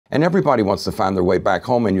And everybody wants to find their way back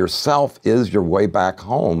home, and yourself is your way back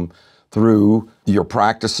home through your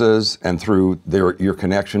practices and through your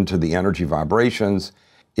connection to the energy vibrations.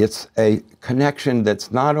 It's a connection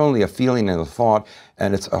that's not only a feeling and a thought,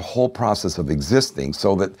 and it's a whole process of existing,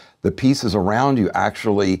 so that the pieces around you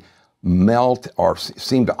actually melt or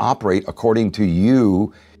seem to operate according to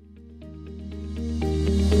you.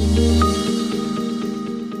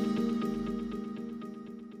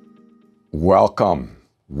 Welcome,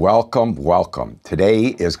 welcome, welcome. Today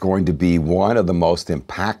is going to be one of the most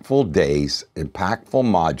impactful days, impactful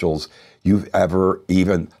modules you've ever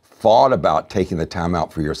even thought about taking the time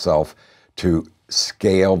out for yourself to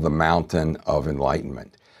scale the mountain of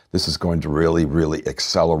enlightenment. This is going to really, really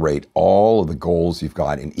accelerate all of the goals you've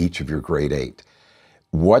got in each of your grade 8.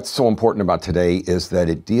 What's so important about today is that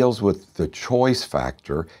it deals with the choice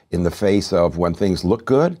factor in the face of when things look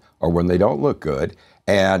good or when they don't look good,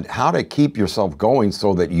 and how to keep yourself going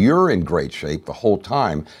so that you're in great shape the whole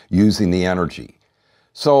time using the energy.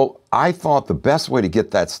 So I thought the best way to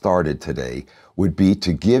get that started today would be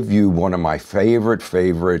to give you one of my favorite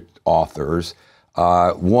authors,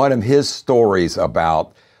 one of his stories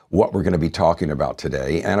about what we're going to be talking about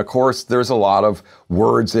today. And of course, there's a lot of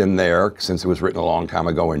words in there, since it was written a long time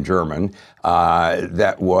ago in German,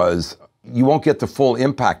 you won't get the full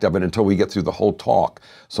impact of it until we get through the whole talk.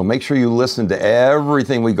 So make sure you listen to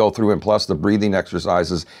everything we go through, and plus the breathing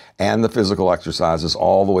exercises and the physical exercises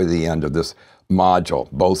all the way to the end of this module,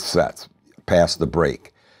 both sets, past the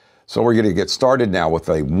break. So we're going to get started now with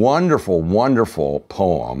a wonderful, wonderful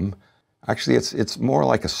poem. Actually, it's more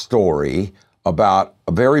like a story about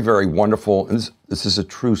a very, very wonderful, and this is a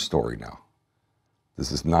true story now.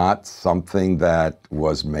 This is not something that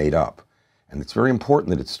was made up. And it's very important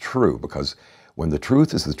that it's true, because when the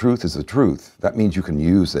truth is the truth is the truth, that means you can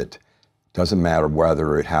use it. Doesn't matter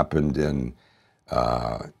whether it happened in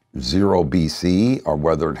 0 BC or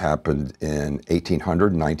whether it happened in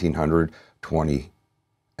 1800, 1900, 20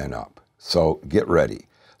 and up. So get ready.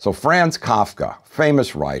 So Franz Kafka,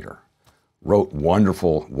 famous writer, wrote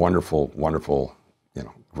wonderful,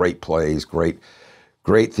 great plays, great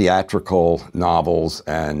theatrical novels,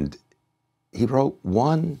 and he wrote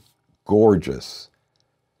one gorgeous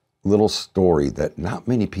little story that not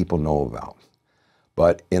many people know about.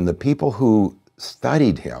 But in the people who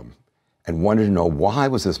studied him and wanted to know, why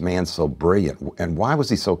was this man so brilliant and why was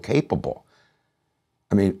he so capable?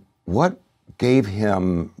 I mean, what gave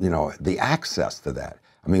him, the access to that?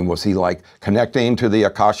 I mean, was he like connecting to the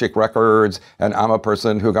Akashic records and I'm a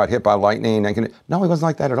person who got hit by lightning? No, he wasn't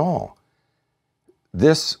like that at all.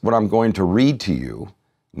 What I'm going to read to you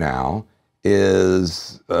now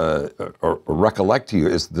is, or recollect to you,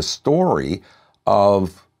 is the story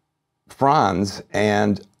of Franz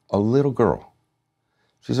and a little girl.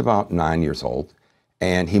 She's about 9 years old,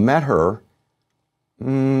 and he met her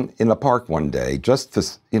in the park one day, just to,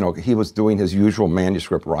 he was doing his usual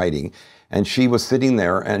manuscript writing, and she was sitting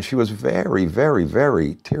there, and she was very,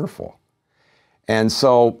 very tearful. And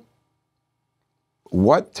so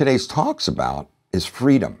what today's talk's about is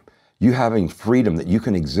freedom. You having freedom that you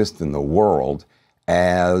can exist in the world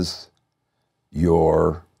as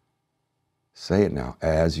your, say it now,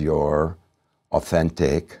 as your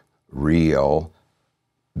authentic, real,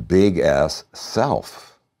 big S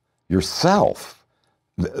self. Yourself.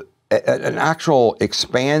 An actual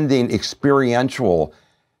expanding, experiential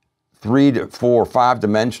 3 to 4,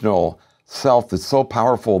 5-dimensional self that's so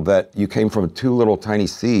powerful that you came from 2 little tiny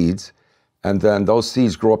seeds, and then those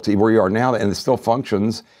seeds grow up to where you are now, and it still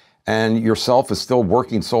functions. And yourself is still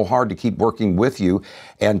working so hard to keep working with you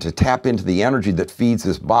and to tap into the energy that feeds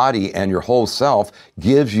this body, and your whole self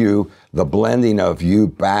gives you the blending of you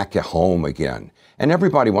back at home again. And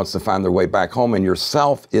everybody wants to find their way back home, and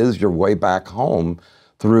yourself is your way back home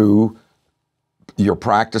through your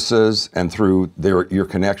practices and through your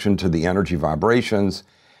connection to the energy vibrations.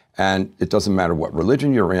 And it doesn't matter what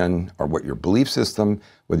religion you're in or what your belief system,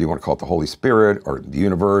 whether you want to call it the Holy Spirit or the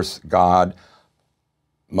universe, God,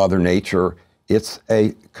 Mother Nature. It's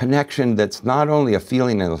a connection that's not only a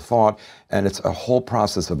feeling and a thought, and it's a whole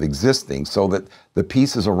process of existing, so that the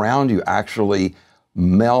pieces around you actually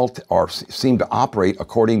melt or seem to operate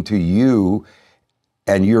according to you,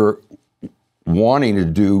 and you're wanting to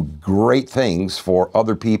do great things for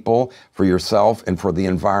other people, for yourself, and for the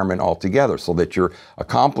environment altogether, so that you're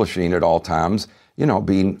accomplishing at all times,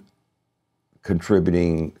 being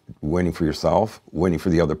contributing, winning for yourself, winning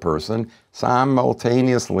for the other person,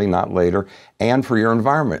 simultaneously, not later, and for your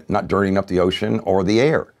environment, not dirtying up the ocean or the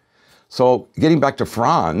air. So getting back to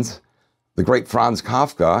Franz, the great Franz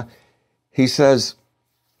Kafka, he says,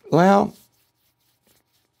 well,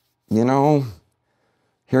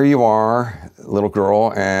 here you are, little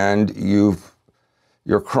girl, and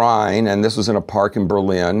you're crying, and this was in a park in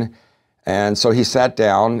Berlin. And so he sat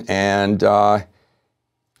down, and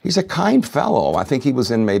he's a kind fellow. I think he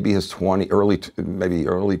was in maybe his early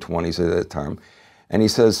 20s at that time. And he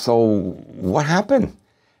says, so what happened?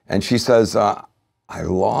 And she says, I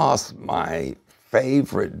lost my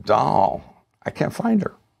favorite doll. I can't find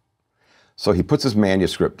her. So he puts his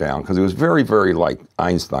manuscript down, because he was very, very like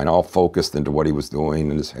Einstein, all focused into what he was doing,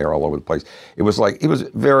 and his hair all over the place. It was like, he was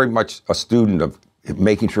very much a student of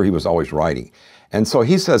making sure he was always writing. And so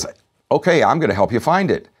he says, okay, I'm gonna help you find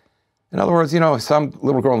it. In other words, you know, some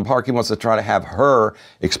little girl in the park, he wants to try to have her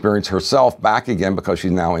experience herself back again, because she's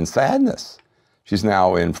now in sadness. She's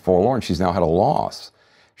now in forlorn, she's now had a loss.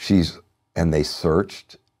 And they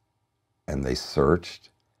searched, and they searched,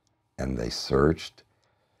 and they searched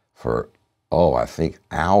for, I think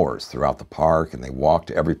hours throughout the park, and they walked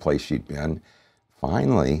to every place she'd been.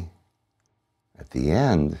 Finally, at the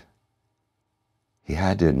end, he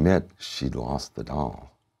had to admit she'd lost the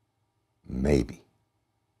doll. Maybe.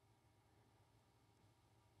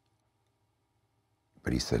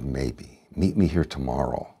 But he said, maybe. Meet me here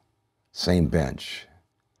tomorrow, same bench,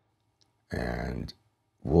 and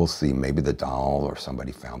we'll see, maybe the doll or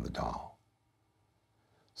somebody found the doll.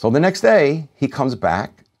 So the next day, he comes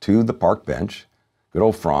back to the park bench, good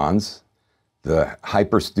old Franz, the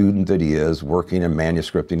hyper student that he is, working and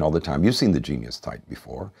manuscripting all the time. You've seen the genius type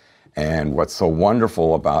before. And what's so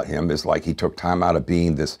wonderful about him is, like, he took time out of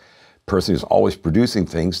being this person who's always producing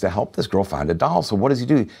things to help this girl find a doll. So what does he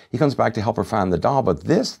do? He comes back to help her find the doll, but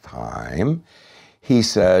this time he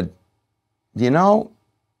said, you know,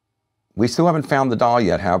 we still haven't found the doll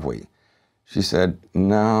yet, have we? She said,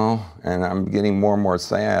 no, and I'm getting more and more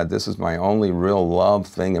sad. This is my only real love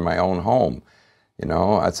thing in my own home. You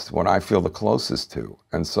know, that's what I feel the closest to.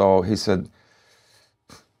 And so he said,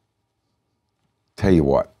 tell you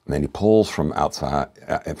what. And then he pulls from outside,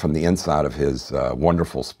 from the inside of his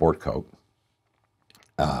wonderful sport coat,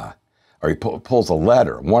 or he pulls a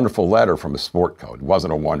letter, a wonderful letter from his sport coat. It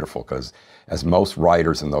wasn't a wonderful, because as most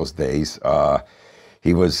writers in those days,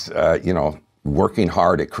 he was, you know, working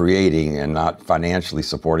hard at creating and not financially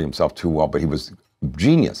supporting himself too well, but he was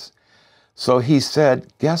genius. So he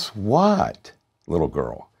said, guess what, little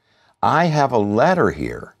girl? I have a letter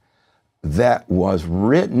here that was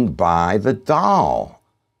written by the doll.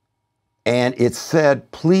 And it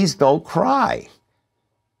said, please don't cry.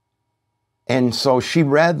 And so she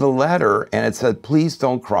read the letter, and it said, please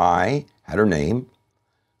don't cry, had her name.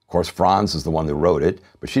 Of course, Franz is the one who wrote it,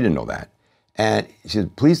 but she didn't know that. And she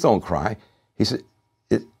said, please don't cry. He said,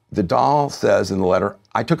 the doll says in the letter,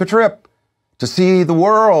 I took a trip to see the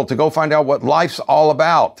world, to go find out what life's all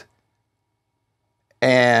about.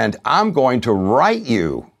 And I'm going to write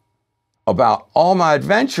you about all my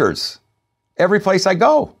adventures, every place I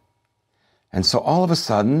go. And so all of a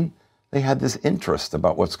sudden, they had this interest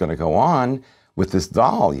about what's going to go on with this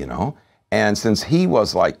doll, you know. And since he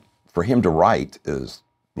was like, for him to write is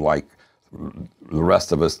like the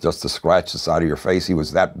rest of us just to scratch the side of your face, he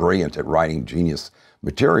was that brilliant at writing genius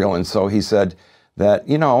material. And so he said that,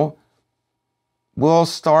 you know, we'll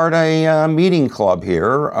start a meeting club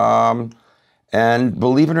here. And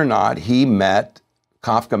believe it or not,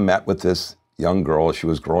 Kafka met with this young girl as she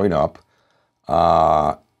was growing up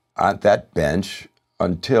at that bench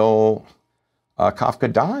until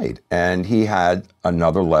Kafka died. And he had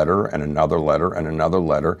another letter and another letter and another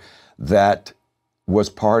letter that was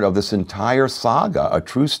part of this entire saga, a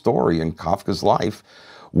true story in Kafka's life,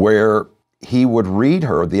 where he would read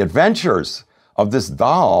her the adventures of this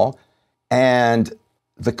doll and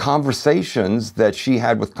the conversations that she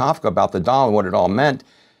had with Kafka about the doll and what it all meant,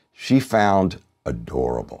 she found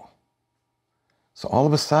adorable. So all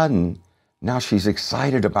of a sudden, now she's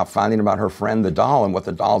excited about finding about her friend, the doll, and what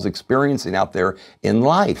the doll's experiencing out there in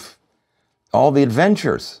life. All the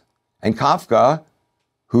adventures. And Kafka,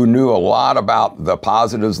 who knew a lot about the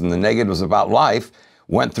positives and the negatives about life,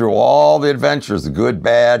 went through all the adventures, the good,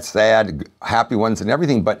 bad, sad, happy ones and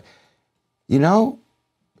everything. But, you know,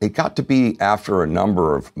 it got to be after a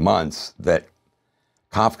number of months that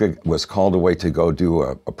Kafka was called away to go do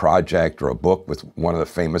a project or a book with one of the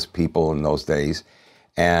famous people in those days.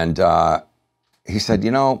 And he said,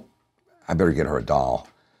 you know, I better get her a doll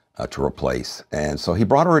to replace. And so he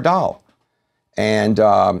brought her a doll. And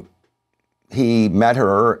he met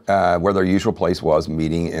her where their usual place was,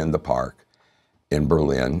 meeting in the park in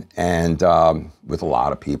Berlin, and with a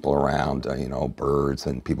lot of people around, you know, birds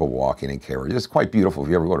and people walking in carriages. It's quite beautiful. If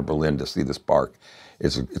you ever go to Berlin to see this park,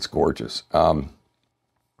 it's gorgeous.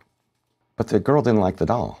 But the girl didn't like the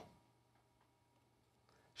doll.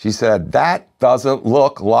 She said, that doesn't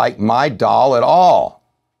look like my doll at all.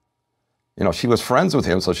 You know, she was friends with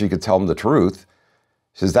him, so she could tell him the truth.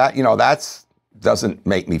 She says, that's doesn't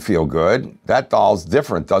make me feel good. That doll's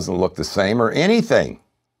different, doesn't look the same or anything.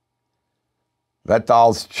 That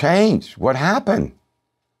doll's changed. What happened?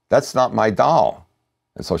 That's not my doll.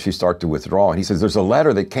 And so she started to withdraw. And he says, there's a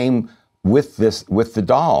letter that came with the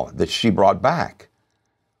doll that she brought back.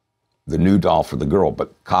 The new doll for the girl,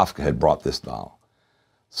 but Kafka had brought this doll.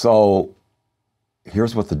 So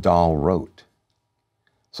here's what the doll wrote.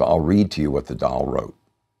 So I'll read to you what the doll wrote.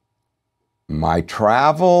 My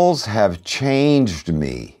travels have changed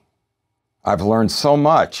me. I've learned so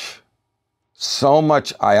much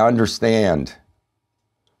I understand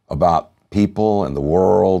about people and the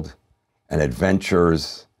world and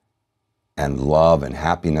adventures and love and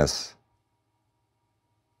happiness.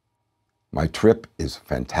 My trip is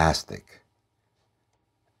fantastic.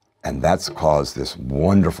 And that's caused this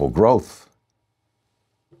wonderful growth.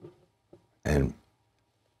 And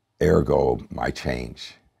ergo, my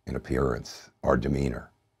change in appearance or demeanor.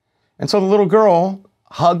 And so the little girl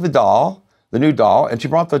hugged the doll, the new doll, and she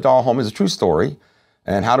brought the doll home. It's a true story.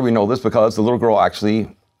 And how do we know this? Because the little girl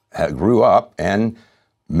actually grew up and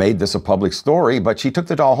made this a public story, but she took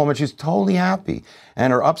the doll home and she's totally happy.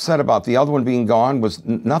 And her upset about the other one being gone was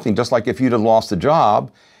nothing, just like if you'd have lost a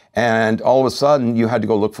job and all of a sudden you had to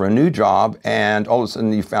go look for a new job and all of a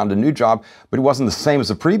sudden you found a new job, but it wasn't the same as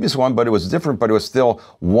the previous one, but it was different, but it was still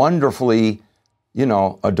wonderfully, you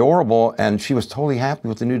know, adorable. And she was totally happy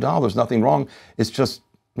with the new doll. There's nothing wrong. It's just,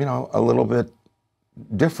 you know, a little bit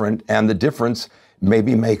different. And the difference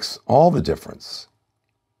maybe makes all the difference.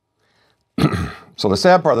 So the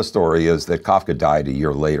sad part of the story is that Kafka died a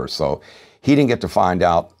year later, so he didn't get to find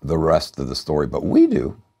out the rest of the story, but we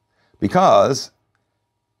do, because,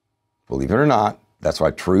 believe it or not, that's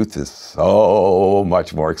why truth is so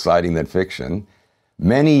much more exciting than fiction.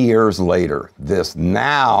 Many years later, this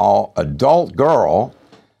now adult girl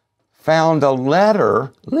found a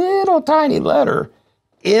letter, little tiny letter,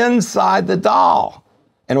 inside the doll,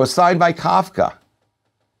 and it was signed by Kafka.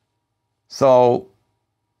 So,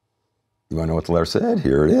 you want to know what the letter said?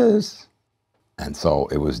 Here it is. And so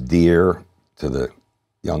it was dear to the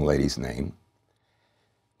young lady's name.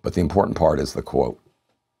 But the important part is the quote.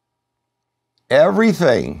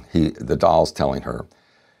 Everything, the doll's telling her,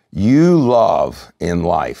 you love in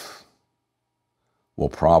life will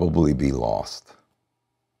probably be lost.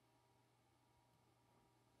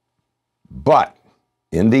 But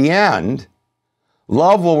in the end,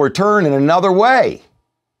 love will return in another way.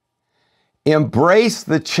 Embrace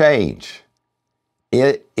the change.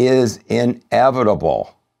 It is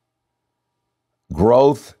inevitable.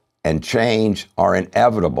 Growth and change are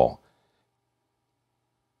inevitable.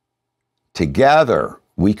 Together,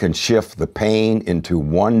 we can shift the pain into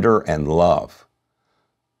wonder and love.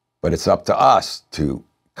 But it's up to us to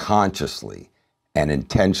consciously and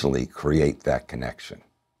intentionally create that connection.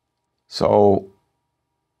 So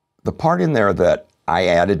the part in there that I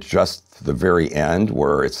added just to the very end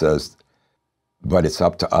where it says, but it's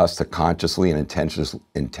up to us to consciously and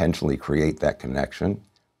intentionally create that connection,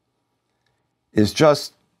 is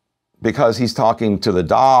just because he's talking to the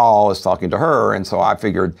doll, is talking to her, and so I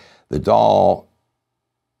figured the doll,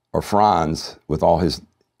 or Franz, with all his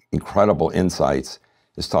incredible insights,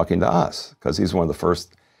 is talking to us, because he's one of the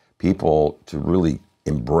first people to really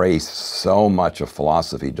embrace so much of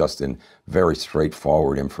philosophy just in very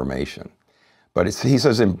straightforward information. But he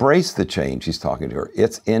says, embrace the change, he's talking to her.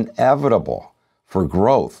 It's inevitable for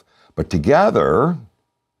growth. But together,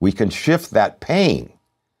 we can shift that pain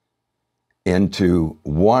into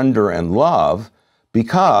wonder and love,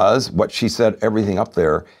 because what she said, everything up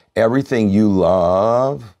there, everything you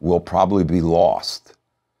love will probably be lost.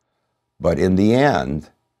 But in the end,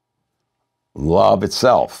 love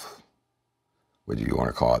itself, whether you want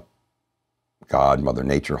to call it God, Mother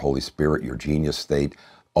Nature, Holy Spirit, your genius state,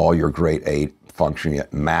 all your great eight functioning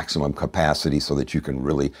at maximum capacity so that you can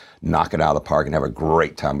really knock it out of the park and have a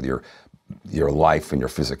great time with your life and your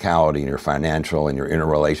physicality and your financial and your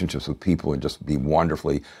interrelationships with people and just be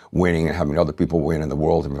wonderfully winning and having other people win in the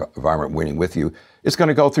world environment winning with you. It's going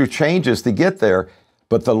to go through changes to get there,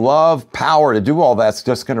 but the love, power to do all that's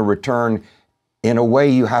just going to return in a way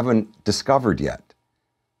you haven't discovered yet.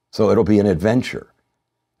 So it'll be an adventure.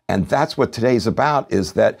 And that's what today's about,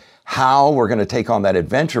 is that how we're going to take on that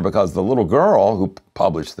adventure, because the little girl who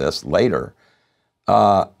published this later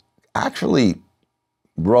actually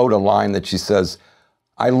wrote a line that she says,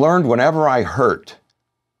 I learned whenever I hurt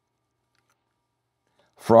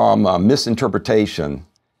from misinterpretation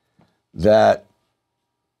that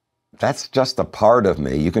that's just a part of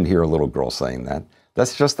me. You can hear a little girl saying that.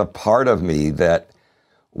 That's just a part of me that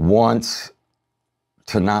wants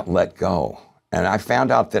to not let go. And I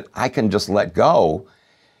found out that I can just let go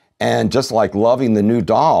and, just like loving the new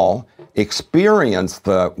doll, experience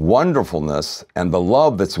the wonderfulness and the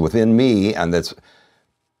love that's within me and that's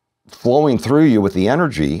flowing through you with the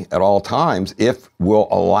energy at all times, if we'll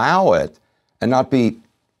allow it and not be,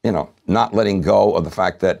 not letting go of the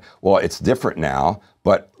fact that, well, it's different now,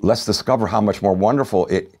 but let's discover how much more wonderful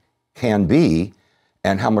it can be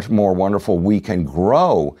and how much more wonderful we can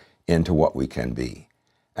grow into what we can be.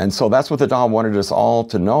 And so that's what the doll wanted us all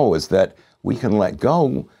to know, is that we can let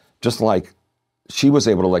go, just like she was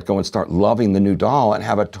able to let go and start loving the new doll and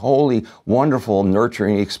have a totally wonderful,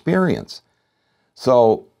 nurturing experience.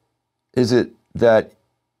 So is it that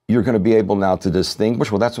you're going to be able now to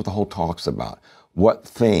distinguish? Well, that's what the whole talk's about. What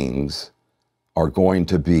things are going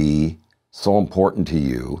to be so important to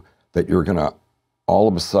you that you're going to all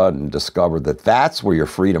of a sudden discover that that's where your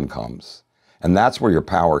freedom comes, and that's where your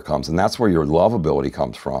power comes, and that's where your lovability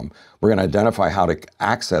comes from. We're going to identify how to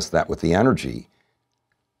access that with the energy,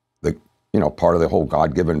 part of the whole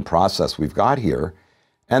God-given process we've got here,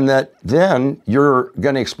 and that then you're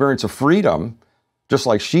going to experience a freedom, just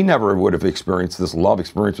like she never would have experienced this love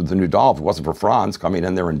experience with the new doll if it wasn't for Franz coming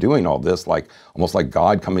in there and doing all this, almost like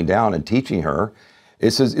God coming down and teaching her.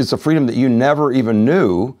 It's a freedom that you never even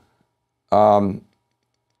knew. Otherwise,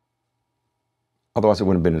 it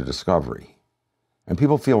wouldn't have been a discovery. And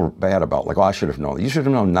people feel bad about, oh, I should have known. You should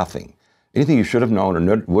have known nothing. Anything you should have known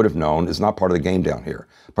or would have known is not part of the game down here.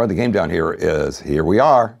 Part of the game down here is, here we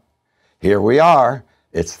are. Here we are.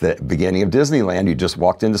 It's the beginning of Disneyland. You just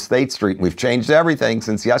walked into State Street. We've changed everything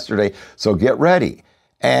since yesterday, so get ready.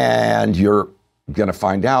 And you're going to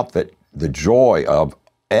find out that the joy of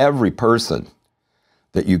every person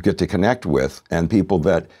that you get to connect with, and people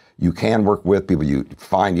that you can work with, people you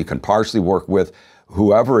find you can partially work with,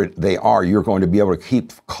 whoever they are, you're going to be able to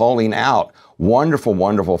keep calling out wonderful,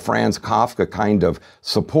 wonderful Franz Kafka kind of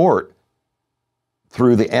support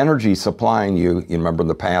through the energy supplying you. You remember in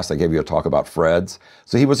the past, I gave you a talk about Freds.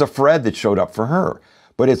 So he was a Fred that showed up for her.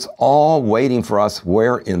 But it's all waiting for us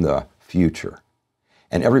where in the future.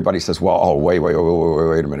 And everybody says, well, oh, wait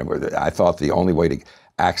a minute. I thought the only way to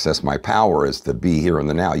access my power is to be here in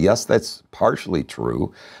the now. Yes, that's partially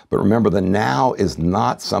true. But remember, the now is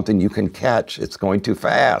not something you can catch. It's going too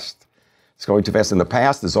fast. It's going too fast. And the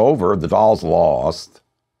past is over. The doll's lost.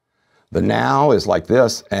 The now is like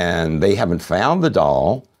this, and they haven't found the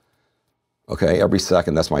doll. Okay, every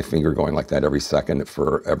second, that's my finger going like that every second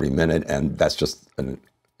for every minute. And that's just an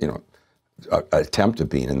attempt of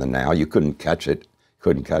being in the now. You couldn't catch it.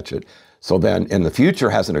 So then in the future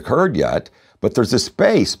hasn't occurred yet, but there's a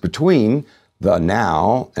space between the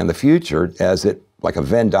now and the future as it, like a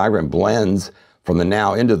Venn diagram, blends from the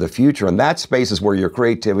now into the future. And that space is where your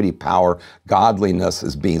creativity, power, godliness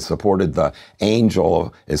is being supported. The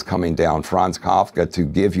angel is coming down, Franz Kafka, to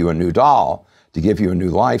give you a new doll, to give you a new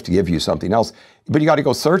life, to give you something else. But you got to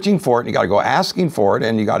go searching for it, and you got to go asking for it,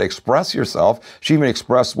 and you got to express yourself. She even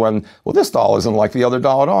expressed when, well, this doll isn't like the other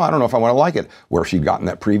doll at all. I don't know if I want to like it. Where she'd gotten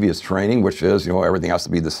that previous training, which is, everything has to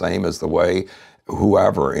be the same as the way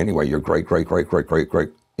whoever, anyway, your great,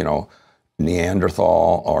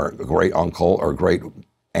 Neanderthal or great uncle or great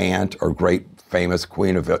aunt or great famous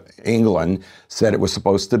Queen of England said it was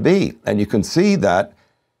supposed to be. And you can see that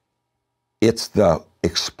it's the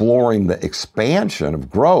exploring the expansion of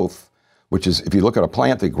growth, which is, if you look at a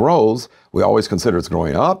plant that grows, we always consider it's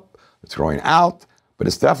growing up, it's growing out, but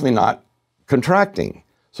it's definitely not contracting.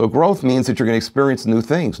 So growth means that you're going to experience new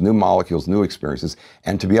things, new molecules, new experiences,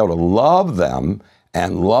 and to be able to love them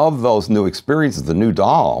and love those new experiences, the new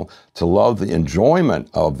doll, to love the enjoyment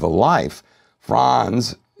of the life.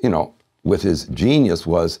 Franz, with his genius,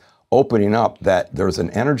 was opening up that there's an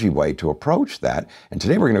energy way to approach that. And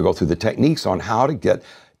today we're going to go through the techniques on how to get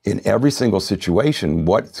in every single situation,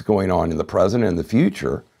 what's going on in the present and the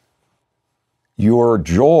future, your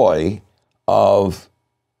joy of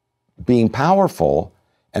being powerful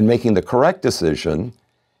and making the correct decision.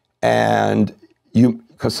 And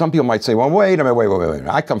because some people might say, well, wait a minute.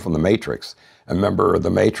 I come from the Matrix. And remember,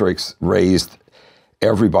 the Matrix raised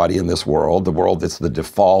everybody in this world. The world that's the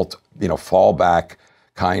default, fallback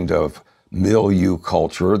kind of milieu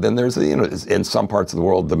culture. Then there's, in some parts of the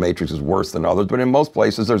world, the Matrix is worse than others. But in most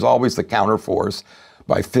places, there's always the counterforce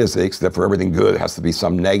by physics that for everything good, it has to be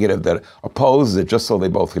some negative that opposes it just so they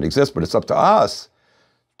both can exist. But it's up to us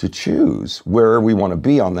to choose where we want to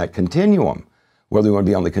be on that continuum. Whether we want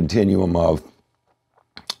to be on the continuum of,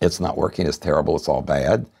 it's not working, it's terrible, it's all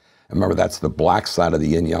bad. And remember, that's the black side of the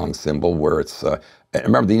yin-yang symbol, where it's And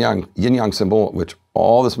remember the yin-yang symbol, which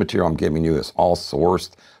all this material I'm giving you is all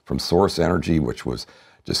sourced from source energy, which was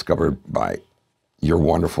discovered by your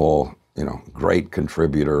wonderful, great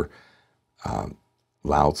contributor,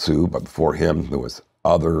 Lao Tzu, but before him, there was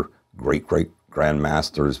other great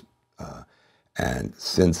grandmasters. And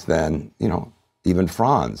since then, even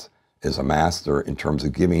Franz is a master in terms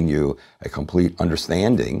of giving you a complete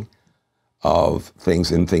understanding of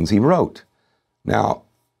things he wrote. Now,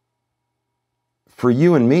 for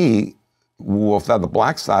you and me, well, if the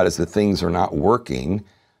black side is that things are not working,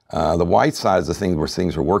 the white side is the thing where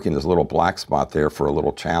things are working. There's a little black spot there for a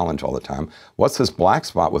little challenge all the time. What's this black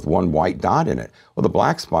spot with one white dot in it? Well, the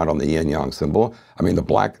black spot on the yin-yang symbol, the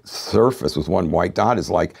black surface with one white dot is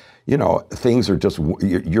like, things are just,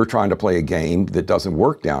 you're trying to play a game that doesn't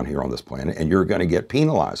work down here on this planet, and you're going to get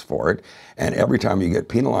penalized for it. And every time you get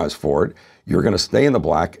penalized for it, you're going to stay in the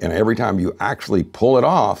black. And every time you actually pull it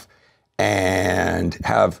off and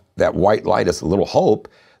have that white light as a little hope,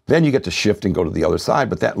 then you get to shift and go to the other side.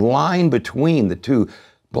 But that line between the two,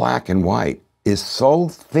 black and white, is so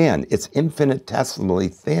thin. It's infinitesimally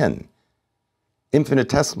thin.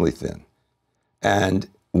 Infinitesimally thin. And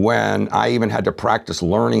when I even had to practice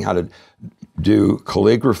learning how to do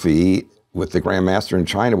calligraphy with the Grandmaster in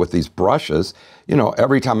China with these brushes,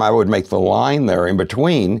 every time I would make the line there in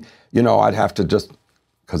between, I'd have to just,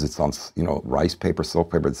 because it's on, rice paper, silk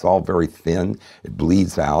paper, it's all very thin, it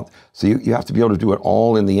bleeds out. So you have to be able to do it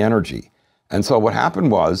all in the energy. And so what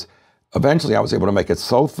happened was, eventually I was able to make it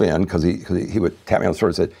so thin, because he would tap me on the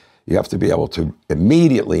shoulder and said, you have to be able to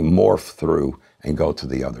immediately morph through and go to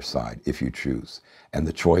the other side if you choose. And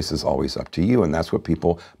the choice is always up to you. And that's what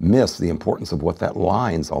people miss, the importance of what that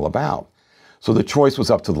line's all about. So the choice was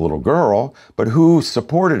up to the little girl, but who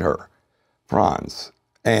supported her? Franz.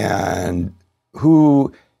 And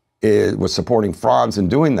who was supporting Franz in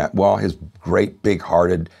doing that? Well, his great,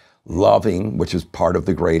 big-hearted, loving, which is part of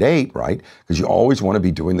the Great Eight, right? Because you always want to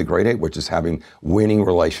be doing the Great Eight, which is having winning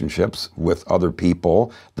relationships with other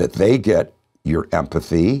people, that they get your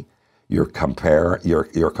empathy, your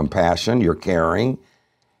compassion, your caring,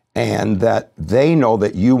 and that they know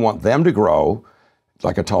that you want them to grow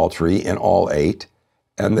like a tall tree in all eight,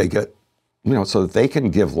 and they get, so that they can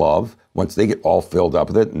give love once they get all filled up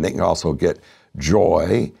with it, and they can also get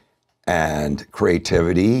joy and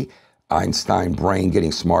creativity, Einstein brain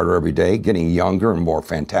getting smarter every day, getting younger and more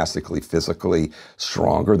fantastically physically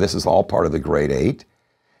stronger. This is all part of the Great Eight.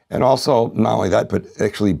 And also, not only that, but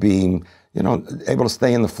actually being, able to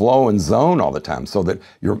stay in the flow and zone all the time, so that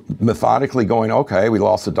you're methodically going, okay, we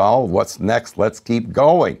lost a doll, what's next? Let's keep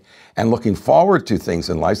going. And looking forward to things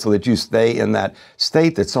in life so that you stay in that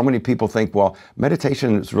state that so many people think, well,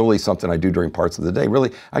 meditation is really something I do during parts of the day.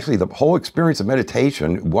 Really, actually, the whole experience of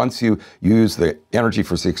meditation, once you use the energy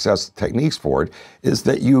for success techniques for it, is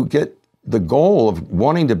that you get the goal of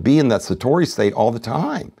wanting to be in that Satori state all the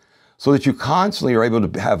time, so that you constantly are able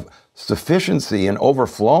to have sufficiency and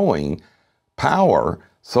overflowing power,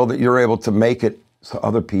 so that you're able to make it so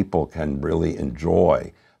other people can really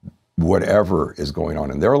enjoy whatever is going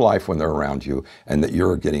on in their life when they're around you, and that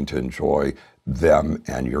you're getting to enjoy them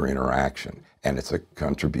and your interaction. And it's a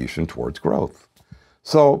contribution towards growth.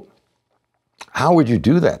 So how would you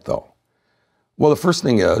do that, though? Well, the first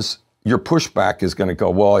thing is, your pushback is going to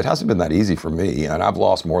go, well, it hasn't been that easy for me, and I've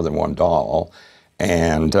lost more than one doll,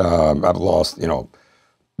 and I've lost,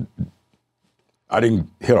 I didn't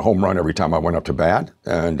hit a home run every time I went up to bat.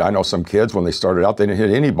 And I know some kids, when they started out, they didn't hit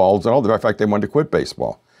any balls at all. As a matter of fact, they wanted to quit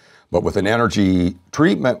baseball. But with an energy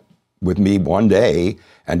treatment with me one day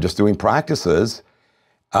and just doing practices,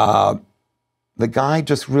 the guy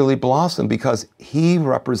just really blossomed, because he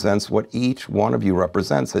represents what each one of you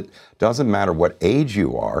represents. It doesn't matter what age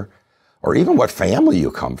you are, or even what family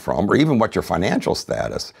you come from, or even what your financial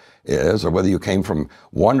status is, or whether you came from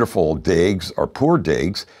wonderful digs or poor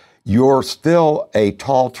digs. You're still a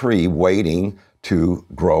tall tree waiting to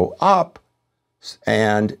grow up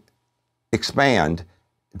and expand.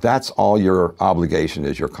 That's all your obligation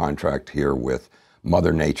is, your contract here with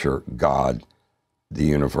Mother Nature, God, the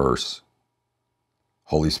universe,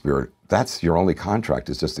 Holy Spirit. That's your only contract,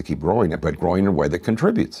 is just to keep growing it, but growing in a way that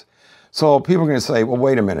contributes. So people are going to say, well,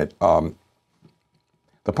 wait a minute. The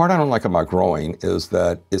part I don't like about growing is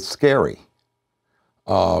that it's scary,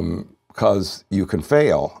 because you can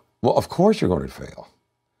fail. Well, of course you're going to fail.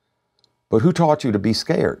 But who taught you to be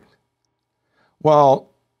scared? Well,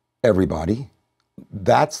 everybody.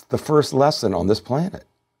 That's the first lesson on this planet.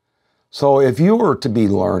 So if you were to be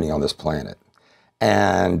learning on this planet,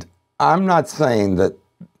 and I'm not saying that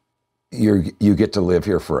you get to live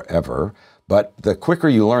here forever, but the quicker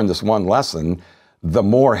you learn this one lesson, the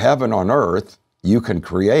more heaven on earth you can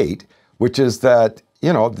create, which is that,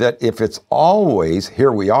 you know, that if it's always,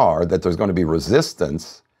 here we are, that there's going to be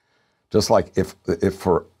resistance, just like if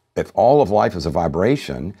all of life is a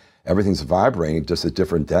vibration, everything's vibrating just at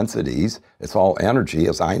different densities, it's all energy,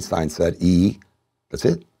 as Einstein said, E, that's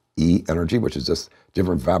it, E energy, which is just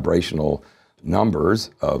different vibrational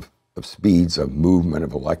numbers of speeds of movement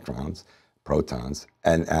of electrons, protons,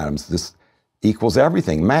 and atoms. This equals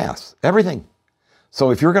everything, mass, everything.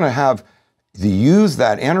 So if you're going to have to use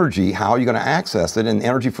that energy, how are you going to access it? And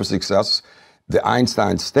energy for success, the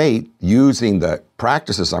Einstein state, using the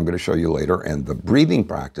practices I'm going to show you later, and the breathing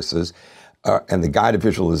practices, and the guided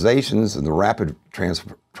visualizations, and the rapid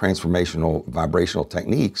transformational vibrational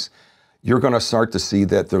techniques, you're going to start to see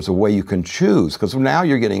that there's a way you can choose. Because now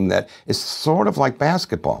you're getting that, it's sort of like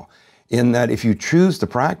basketball, in that if you choose to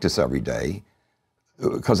practice every day,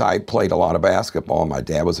 because I played a lot of basketball, my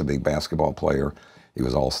dad was a big basketball player, he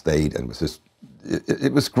was all state, and it was just,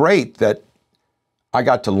 it was great that I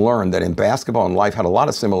got to learn that in basketball and life had a lot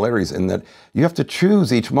of similarities in that you have to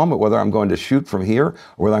choose each moment whether I'm going to shoot from here or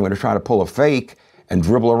whether I'm going to try to pull a fake and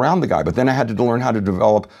dribble around the guy. But then I had to learn how to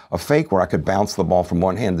develop a fake where I could bounce the ball from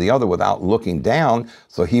one hand to the other without looking down,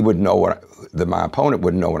 so he would know that my opponent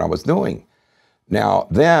wouldn't know what I was doing. Now,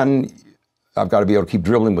 then I've got to be able to keep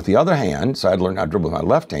dribbling with the other hand, so I had to learn how to dribble with my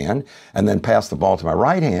left hand, and then pass the ball to my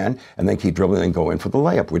right hand, and then keep dribbling and go in for the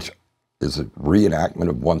layup, which is a reenactment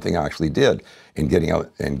of one thing I actually did in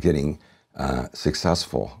getting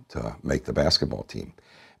successful to make the basketball team.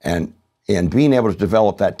 And being able to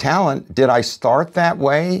develop that talent, did I start that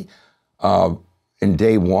way in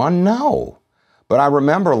day one? No. But I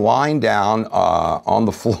remember lying down on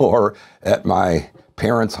the floor at my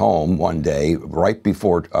parents' home one day, right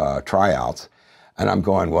before tryouts, and I'm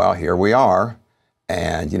going, well, here we are.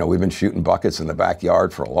 And, you know, we've been shooting buckets in the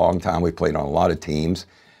backyard for a long time. We played on a lot of teams.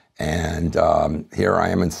 And here I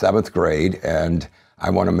am in 7th grade, and I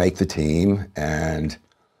want to make the team. And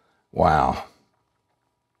wow,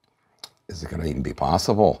 is it going to even be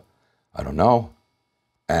possible? I don't know.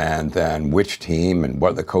 And then which team and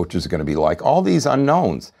what the coaches are going to be like, all these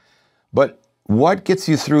unknowns. But what gets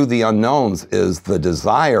you through the unknowns is the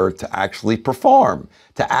desire to actually perform,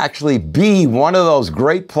 to actually be one of those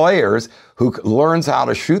great players who learns how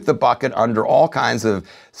to shoot the bucket under all kinds of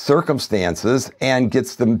circumstances and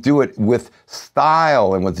gets them do it with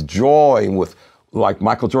style and with joy and with, like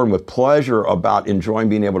Michael Jordan, with pleasure about enjoying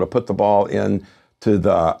being able to put the ball into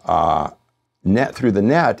the net, through the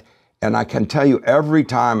net. And I can tell you, every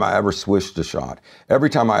time I ever swished a shot, every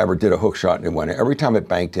time I ever did a hook shot and it went in, every time it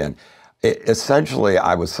banked in, essentially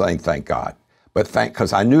I was saying, thank God. But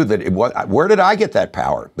because I knew that it was, where did I get that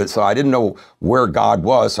power? But so I didn't know where God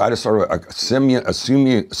was. So I just sort of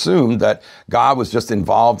assumed that God was just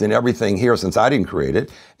involved in everything here since I didn't create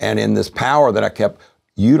it. And in this power that I kept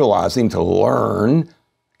utilizing to learn,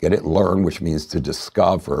 get it, learn, which means to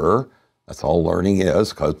discover. That's all learning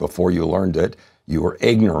is, because before you learned it, you were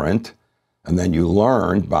ignorant. And then you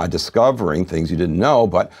learned by discovering things you didn't know,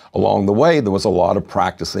 but along the way, there was a lot of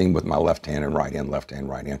practicing with my left hand and right hand, left hand,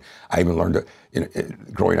 right hand. I even learned to,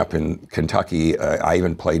 growing up in Kentucky, I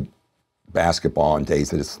even played basketball on days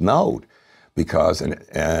that it snowed, because,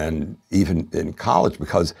 and even in college,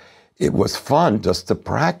 because it was fun just to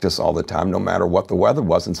practice all the time, no matter what the weather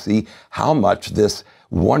was, and see how much this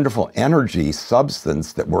wonderful energy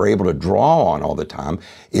substance that we're able to draw on all the time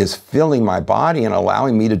is filling my body and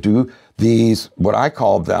allowing me to do these, what I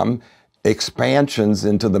call them, expansions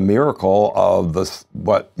into the miracle of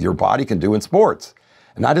what your body can do in sports.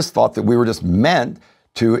 And I just thought that we were just meant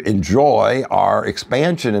to enjoy our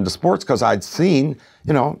expansion into sports, because I'd seen,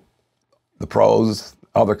 you know, the pros,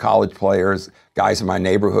 other college players, guys in my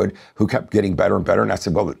neighborhood who kept getting better and better. And I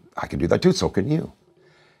said, well, I can do that too, so can you.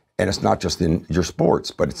 And it's not just in your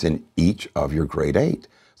sports, but it's in each of your grade 8.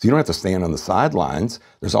 So you don't have to stand on the sidelines.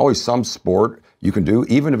 There's always some sport you can do,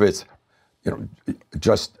 even if it's, you know,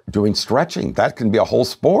 just doing stretching. That can be a whole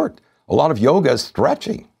sport. A lot of yoga is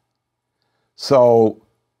stretching. So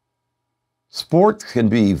sports can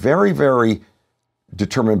be very, very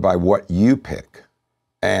determined by what you pick.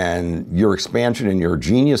 And your expansion in your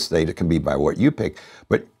genius state, it can be by what you pick.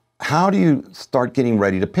 But how do you start getting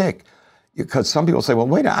ready to pick? Because some people say, well,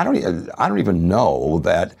 wait, I don't even know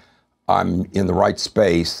that I'm in the right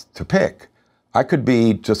space to pick. I could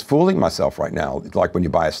be just fooling myself right now. Like when you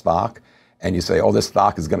buy a stock and you say, oh, this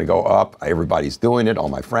stock is going to go up. Everybody's doing it. All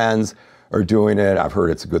my friends are doing it. I've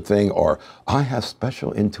heard it's a good thing. Or I have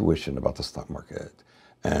special intuition about the stock market.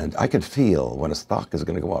 And I can feel when a stock is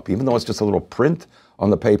going to go up, even though it's just a little print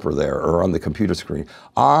on the paper there or on the computer screen.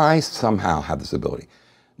 I somehow have this ability.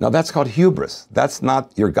 Now that's called hubris. That's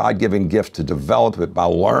not your God-given gift to develop it by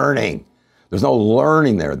learning. There's no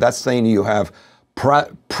learning there. That's saying you have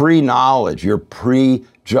pre-knowledge, you're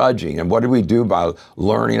pre-judging. And what do we do by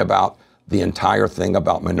learning about the entire thing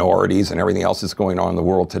about minorities and everything else that's going on in the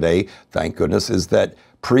world today, thank goodness, is that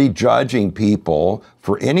prejudging people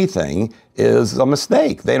for anything is a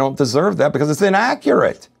mistake. They don't deserve that because it's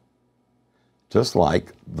inaccurate. Just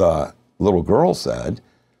like the little girl said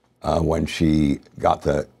when she got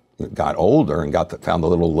older and found the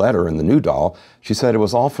little letter in the new doll, she said it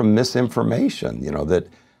was all from misinformation, you know, that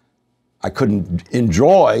I couldn't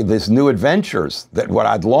enjoy these new adventures, that what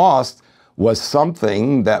I'd lost was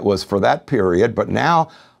something that was for that period, but now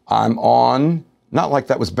I'm on, not like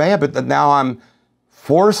that was bad, but that now I'm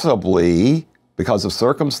forcibly, because of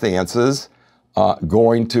circumstances,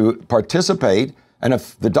 going to participate. And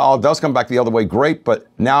if the doll does come back the other way, great, but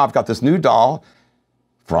now I've got this new doll.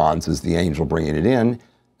 Franz is the angel bringing it in.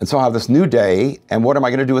 And so I have this new day, and what am I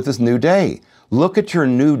going to do with this new day? Look at your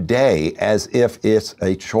new day as if it's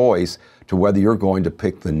a choice to whether you're going to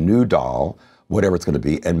pick the new doll, whatever it's going to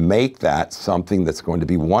be, and make that something that's going to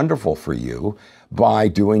be wonderful for you by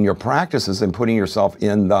doing your practices and putting yourself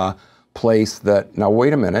in the place that, now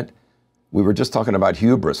wait a minute, we were just talking about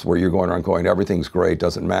hubris, where you're going around going, everything's great,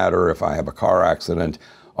 doesn't matter if I have a car accident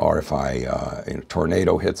or if a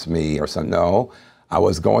tornado hits me or something. No, I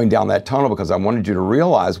was going down that tunnel because I wanted you to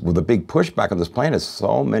realize with the big pushback on this planet is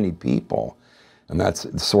so many people. And that's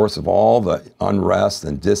the source of all the unrest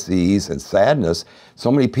and dis-ease and sadness.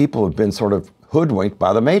 So many people have been sort of hoodwinked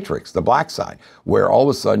by the matrix, the black side, where all of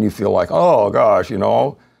a sudden you feel like, oh gosh, you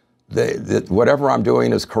know, whatever I'm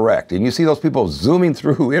doing is correct. And you see those people zooming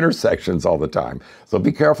through intersections all the time. So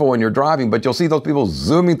be careful when you're driving, but you'll see those people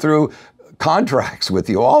zooming through contracts with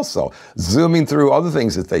you also, zooming through other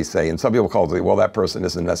things that they say. And some people call it, well, that person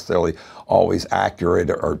isn't necessarily always accurate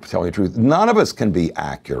or telling the truth. None of us can be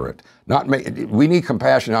accurate. We need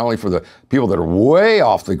compassion not only for the people that are way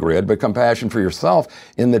off the grid, but compassion for yourself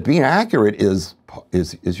in that being accurate is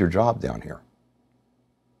your job down here.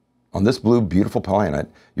 On this blue, beautiful planet,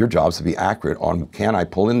 your job is to be accurate on, can I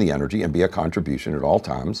pull in the energy and be a contribution at all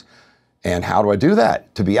times? And how do I do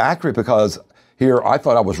that? To be accurate, because here I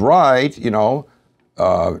thought I was right, you know,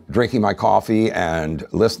 drinking my coffee and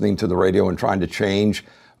listening to the radio and trying to change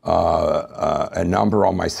a number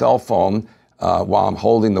on my cell phone while I'm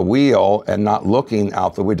holding the wheel and not looking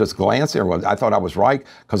out the window, just glancing. I thought I was right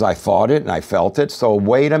because I thought it and I felt it. So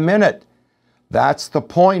wait a minute. That's the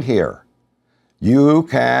point here. You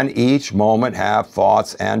can each moment have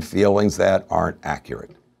thoughts and feelings that aren't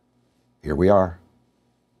accurate. Here we are.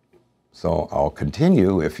 So I'll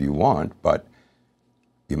continue if you want, but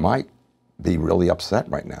you might be really upset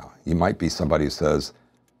right now. You might be somebody who says,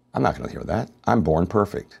 I'm not going to hear that. I'm born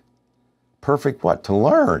perfect. Perfect what? To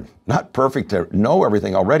learn. Not perfect to know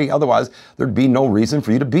everything already. Otherwise, there'd be no reason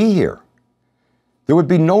for you to be here. There would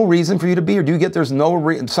be no reason for you to be here. Do you get there's no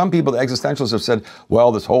reason? Some people, the existentialists, have said,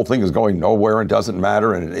 well, this whole thing is going nowhere and doesn't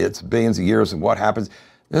matter and it's billions of years and what happens?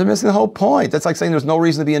 They're missing the whole point. That's like saying there's no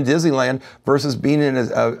reason to be in Disneyland versus being in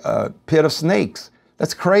a pit of snakes.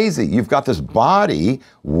 That's crazy. You've got this body,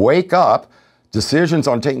 wake up, decisions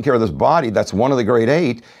on taking care of this body, that's one of the great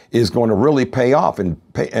 8, is going to really pay off.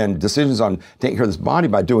 And decisions on taking care of this body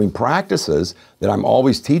by doing practices that I'm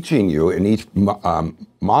always teaching you in each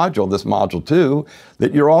module, this module 2,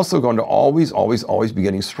 that you're also going to always, always, always be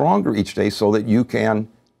getting stronger each day so that you can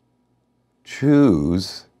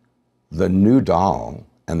choose the new doll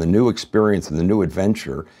and the new experience and the new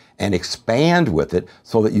adventure and expand with it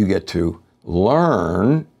so that you get to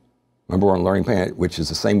learn. Remember, we're on learning planet, which is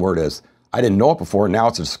the same word as, I didn't know it before, now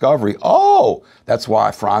it's a discovery. Oh, that's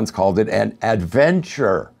why Franz called it an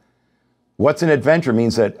adventure. What's an adventure? It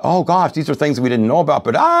means that, oh gosh, these are things we didn't know about,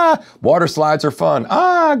 but water slides are fun.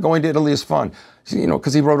 Going to Italy is fun. You know,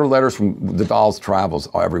 because he wrote her letters from the doll's travels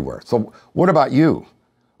everywhere. So what about you?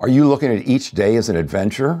 Are you looking at each day as an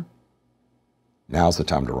adventure? Now's the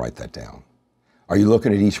time to write that down. Are you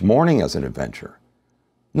looking at each morning as an adventure?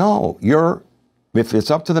 No, if it's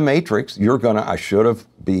up to the matrix, I should have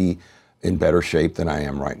be in better shape than I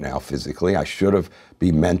am right now physically. I should have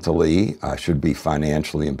be mentally, I should be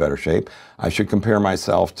financially in better shape. I should compare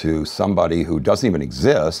myself to somebody who doesn't even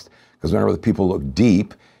exist, because whenever the people look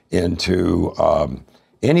deep into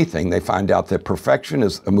anything, they find out that perfection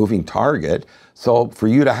is a moving target. So for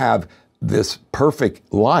you to have this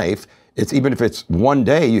perfect life, it's even if it's one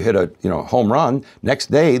day you hit a home run,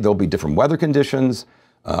 next day there'll be different weather conditions,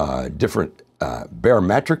 different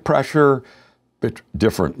barometric pressure,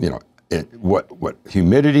 different what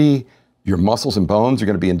humidity, your muscles and bones are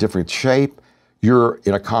going to be in different shape. you're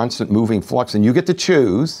in a constant moving flux, and you get to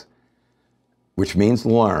choose, which means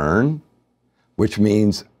learn, which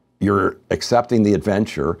means you're accepting the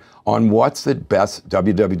adventure on what's the best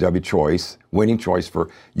WWW choice, winning choice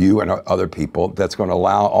for you and other people that's going to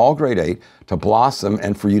allow all grade 8 to blossom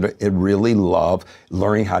and for you to really love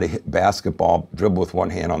learning how to hit basketball, dribble with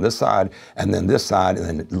one hand on this side and then this side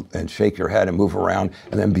and shake your head and move around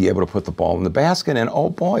and then be able to put the ball in the basket. And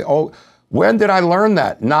oh boy, when did I learn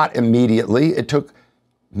that? Not immediately. It took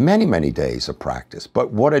many, many days of practice,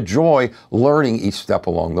 but what a joy learning each step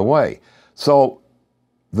along the way. So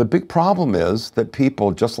the big problem is that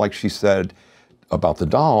people, just like she said about the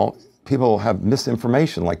doll, people have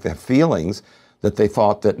misinformation, like they have feelings that they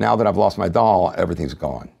thought that now that I've lost my doll, everything's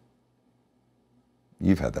gone.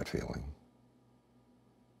 You've had that feeling.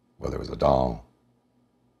 Whether it was a doll,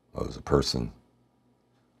 whether it was a person,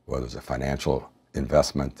 whether it was a financial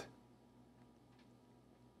investment.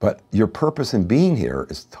 But your purpose in being here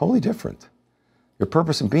is totally different. Your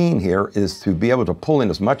purpose in being here is to be able to pull in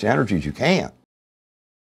as much energy as you can.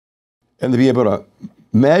 And to be able to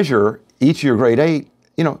measure each of your grade 8,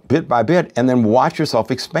 bit by bit, and then watch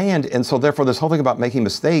yourself expand. And so therefore this whole thing about making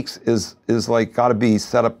mistakes is like got to be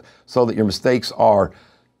set up so that your mistakes are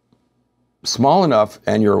small enough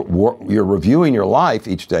and you're reviewing your life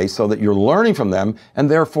each day so that you're learning from them, and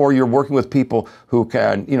therefore you're working with people who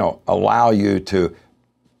can, allow you to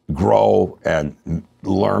grow and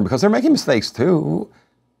learn, because they're making mistakes too.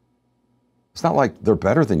 It's not like they're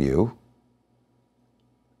better than you.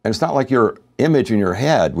 And it's not like your image in your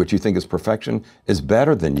head, which you think is perfection, is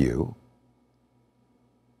better than you.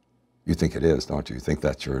 You think it is, don't you? You think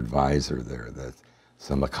that's your advisor there, that's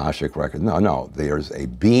some Akashic record. No, there's a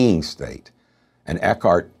being state. And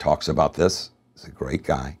Eckhart talks about this. He's a great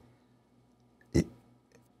guy.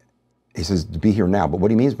 He says to be here now. But what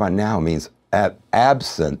he means by now means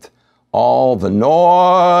absent all the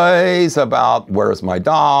noise about where's my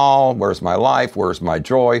doll, where's my life, where's my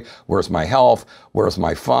joy, where's my health, where's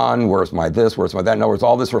my fun, where's my this, where's my that. In other words,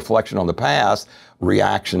 all this reflection on the past,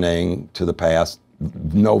 reactioning to the past,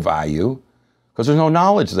 no value, because there's no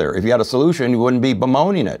knowledge there. If you had a solution, you wouldn't be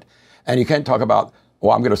bemoaning it. And you can't talk about,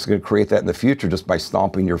 well, I'm going to create that in the future just by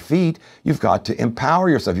stomping your feet. You've got to empower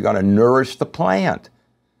yourself. You've got to nourish the plant.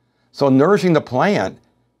 So nourishing the plant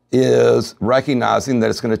is recognizing that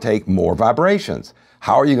it's going to take more vibrations.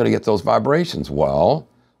 How are you going to get those vibrations? Well,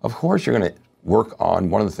 of course you're going to work on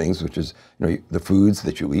one of the things, which is the foods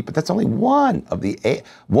that you eat, but that's only one of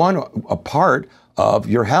a part of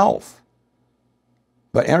your health.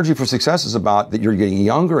 But Energy for Success is about that you're getting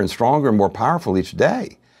younger and stronger and more powerful each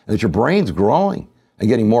day, and that your brain's growing and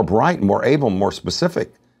getting more bright and more able and more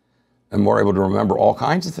specific and more able to remember all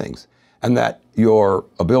kinds of things. And that your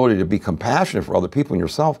ability to be compassionate for other people and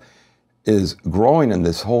yourself is growing, and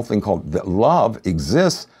this whole thing called that love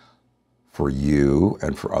exists for you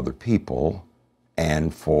and for other people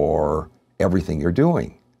and for everything you're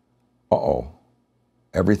doing.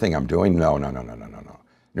 Everything I'm doing? No.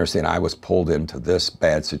 You're saying I was pulled into this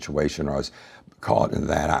bad situation or I was caught in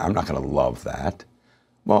that. I'm not going to love that.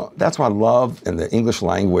 Well, that's why love in the English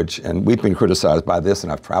language, and we've been criticized by this,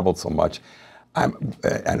 and I've traveled so much,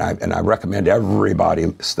 and I recommend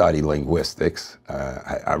everybody study linguistics.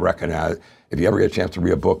 I recognize, if you ever get a chance to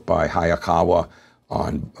read a book by Hayakawa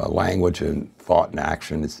on language and thought and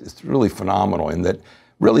action, it's really phenomenal, in that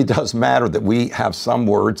really does matter that we have some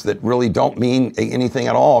words that really don't mean anything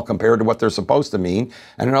at all compared to what they're supposed to mean.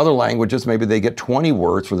 And in other languages, maybe they get 20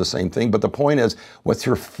 words for the same thing. But the point is, what's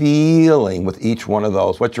your feeling with each one of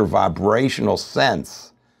those? What's your vibrational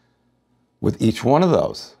sense with each one of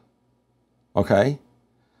those? Okay?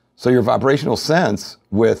 So your vibrational sense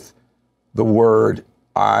with the word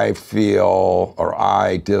I feel, or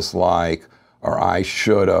I dislike, or I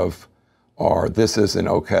should have, or this isn't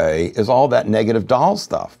okay, is all that negative doll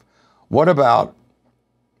stuff. What about,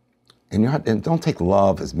 and don't take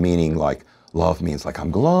love as meaning like, love means like I'm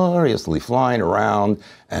gloriously flying around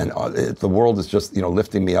and the world is just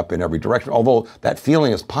lifting me up in every direction. Although that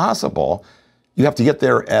feeling is possible, you have to get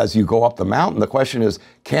there as you go up the mountain. The question is,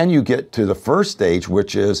 can you get to the first stage,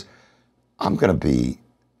 which is, I'm going to be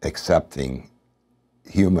accepting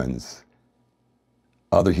humans,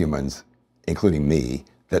 other humans, including me,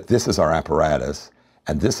 that this is our apparatus,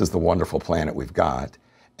 and this is the wonderful planet we've got,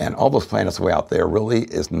 and all those planets way out there really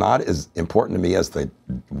is not as important to me as the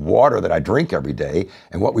water that I drink every day,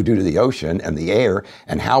 and what we do to the ocean and the air,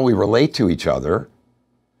 and how we relate to each other.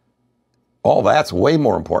 All that's way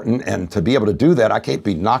more important, and to be able to do that, I can't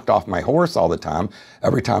be knocked off my horse all the time,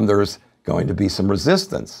 every time there's going to be some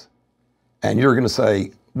resistance. And you're going to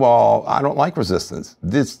say, well, I don't like resistance.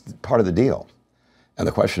 This is part of the deal. And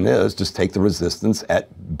the question is, just take the resistance at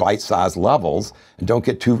bite-sized levels and don't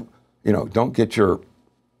get too, don't get your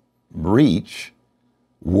reach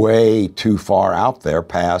way too far out there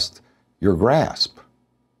past your grasp,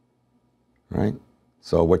 right?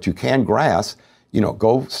 So what you can grasp,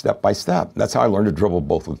 go step by step. That's how I learned to dribble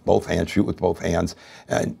with both hands, shoot with both hands,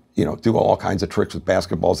 and do all kinds of tricks with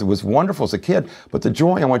basketballs. It was wonderful as a kid, but the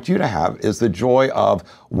joy I want you to have is the joy of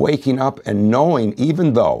waking up and knowing,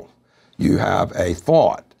 even though you have a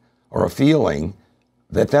thought or a feeling,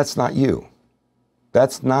 that that's not you.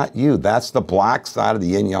 That's not you. That's the black side of the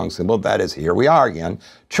yin-yang symbol. That is, here we are again,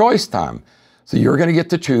 choice time. So you're going to get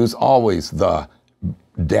to choose always the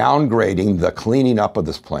downgrading, the cleaning up of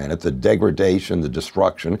this planet, the degradation, the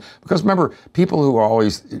destruction. Because remember, people who are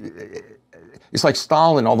always, it's like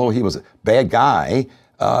Stalin, although he was a bad guy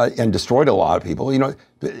and destroyed a lot of people,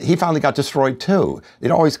 he finally got destroyed too.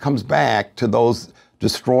 It always comes back to those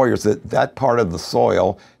destroyers, that part of the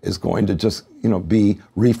soil is going to just, be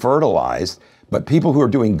refertilized. But people who are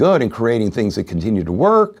doing good and creating things that continue to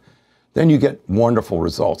work, then you get wonderful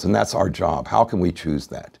results. And that's our job. How can we choose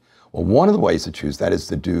that? Well, one of the ways to choose that is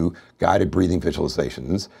to do guided breathing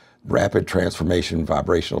visualizations, rapid transformation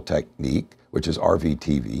vibrational technique, which is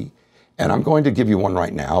RVTV. And I'm going to give you one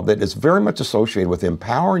right now that is very much associated with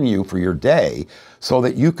empowering you for your day so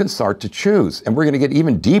that you can start to choose. And we're going to get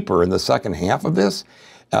even deeper in the second half of this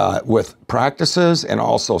with practices and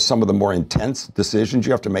also some of the more intense decisions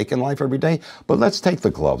you have to make in life every day. But let's take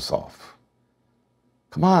the gloves off.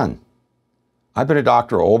 Come on. I've been a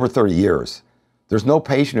doctor over 30 years. There's no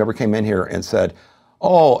patient who ever came in here and said,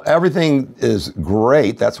 oh, everything is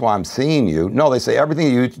great, that's why I'm seeing you. No, they say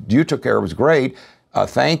everything you took care of was great.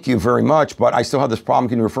 Thank you very much, but I still have this problem.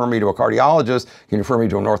 Can you refer me to a cardiologist? Can you refer me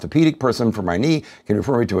to an orthopedic person for my knee? Can you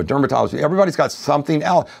refer me to a dermatologist? Everybody's got something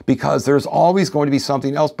else because there's always going to be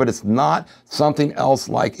something else, but it's not something else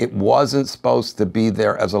like it wasn't supposed to be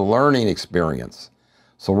there as a learning experience.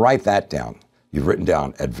 So write that down. You've written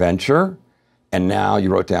down adventure, and now you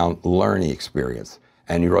wrote down learning experience.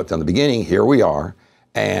 And you wrote down the beginning, here we are.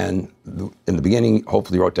 And in the beginning,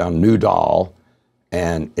 hopefully you wrote down new doll,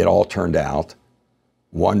 and it all turned out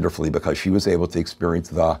wonderfully because she was able to experience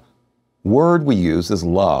the word we use is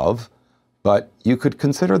love, but you could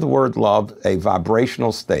consider the word love a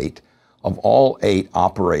vibrational state of all 8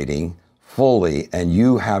 operating fully and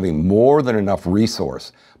you having more than enough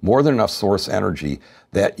resource, more than enough source energy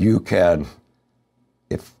that you can,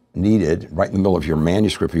 if needed, right in the middle of your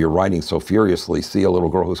manuscript, you're writing so furiously, see a little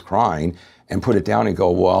girl who's crying and put it down and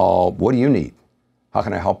go, well, what do you need? How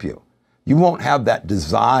can I help you? You won't have that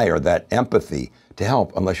desire, that empathy to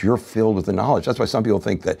help unless you're filled with the knowledge. That's why some people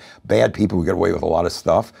think that bad people who get away with a lot of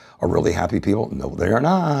stuff are really happy people. No, they are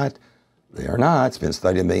not. They are not. It's been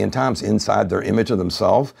studied a million times. Inside their image of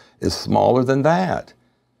themselves is smaller than that.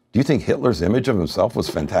 Do you think Hitler's image of himself was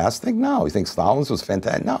fantastic? No. You think Stalin's was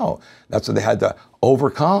fantastic? No. That's what they had to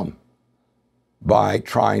overcome by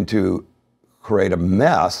trying to create a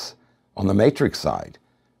mess on the matrix side.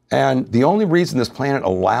 And the only reason this planet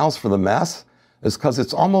allows for the mess is because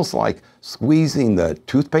it's almost like squeezing the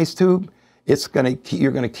toothpaste tube.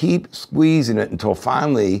 You're going to keep squeezing it until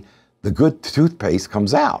finally the good toothpaste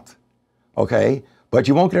comes out, okay? But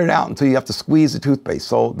you won't get it out until you have to squeeze the toothpaste.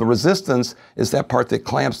 So the resistance is that part that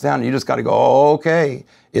clamps down and you just got to go, oh, okay,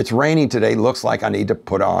 it's raining today. Looks like I need to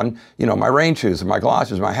put on, my rain shoes and my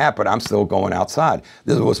galoshes, my hat, but I'm still going outside.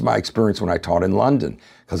 This was my experience when I taught in London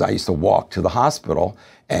because I used to walk to the hospital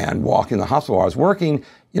and walk in the hospital while I was working,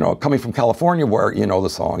 coming from California where, the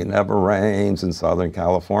song, it never rains in Southern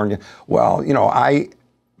California. Well, I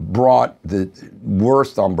brought the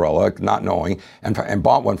worst umbrella, not knowing, and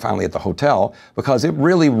bought one finally at the hotel because it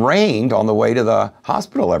really rained on the way to the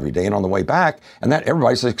hospital every day and on the way back. And that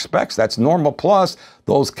everybody expects, that's normal. Plus,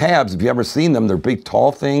 those cabs, if you've ever seen them, they're big,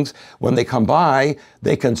 tall things. When they come by,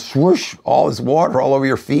 they can swoosh all this water all over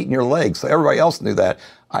your feet and your legs. So everybody else knew that.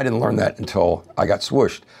 I didn't learn that until I got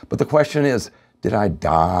swooshed. But the question is, did I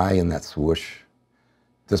die in that swoosh?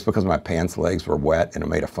 Just because my pants legs were wet and it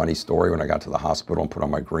made a funny story when I got to the hospital and put on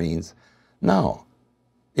my greens? No.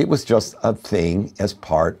 It was just a thing as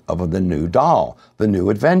part of the new doll, the new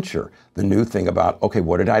adventure, the new thing about, okay,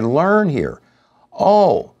 what did I learn here?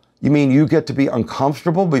 Oh, you mean you get to be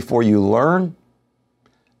uncomfortable before you learn?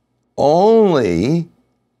 Only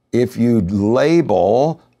if you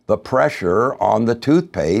label the pressure on the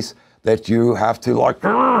toothpaste that you have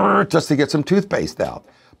to just to get some toothpaste out.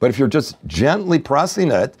 But if you're just gently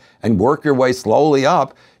pressing it and work your way slowly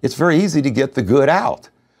up, it's very easy to get the good out.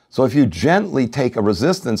 So if you gently take a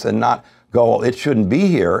resistance and not go, well, it shouldn't be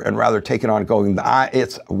here, and rather take it on going,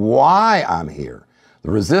 it's why I'm here.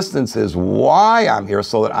 The resistance is why I'm here,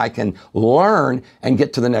 so that I can learn and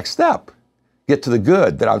get to the next step, get to the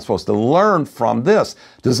good that I'm supposed to learn from this.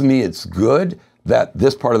 Doesn't mean it's good that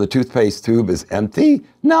this part of the toothpaste tube is empty.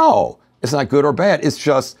 No, it's not good or bad. It's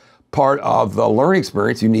just part of the learning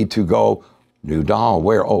experience. You need to go, new doll,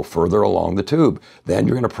 where? Oh, further along the tube. Then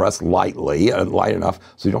you're going to press lightly, light enough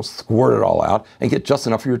so you don't squirt it all out, and get just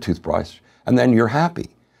enough for your toothbrush, and then you're happy.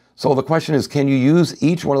 So the question is, can you use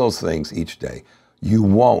each one of those things each day? You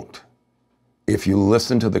won't if you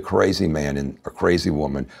listen to the crazy man and or crazy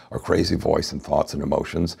woman or crazy voice and thoughts and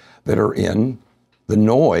emotions that are in the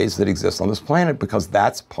noise that exists on this planet, because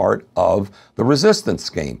that's part of the resistance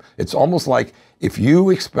game. It's almost like if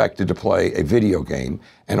you expected to play a video game,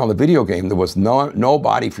 and on the video game there was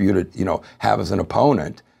nobody for you to have as an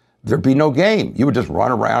opponent, there'd be no game. You would just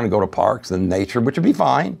run around and go to parks and nature, which would be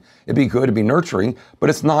fine. It'd be good, it'd be nurturing, but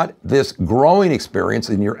it's not this growing experience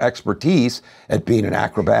in your expertise at being an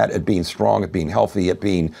acrobat, at being strong, at being healthy, at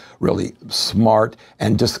being really smart,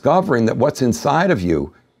 and discovering that what's inside of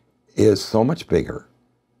you is so much bigger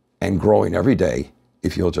and growing every day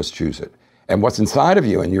if you'll just choose it. And what's inside of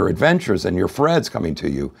you and your adventures and your friends coming to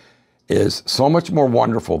you is so much more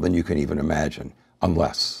wonderful than you can even imagine,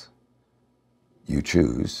 unless you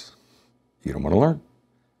choose you don't want to learn,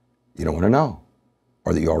 you don't want to know,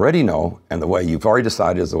 or that you already know, and the way you've already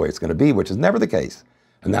decided is the way it's going to be, which is never the case.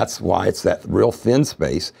 And that's why it's that real thin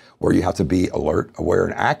space where you have to be alert, aware,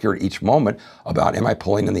 and accurate each moment about, am I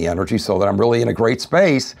pulling in the energy so that I'm really in a great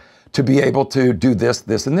space to be able to do this,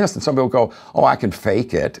 this, and this. And some people go, oh, I can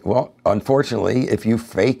fake it. Well, unfortunately, if you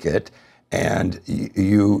fake it and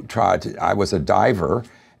you try to, I was a diver,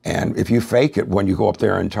 and if you fake it when you go up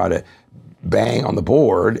there and try to bang on the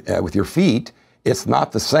board with your feet, it's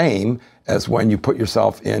not the same as when you put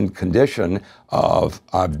yourself in condition of,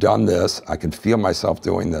 I've done this, I can feel myself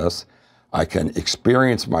doing this, I can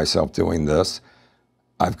experience myself doing this,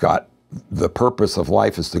 I've got the purpose of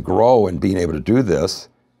life is to grow and being able to do this,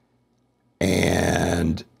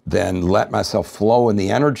 and then let myself flow in the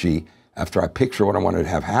energy after I picture what I want to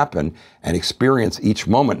have happen and experience each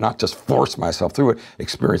moment, not just force myself through it,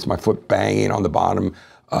 experience my foot banging on the bottom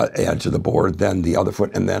edge of the board, then the other foot,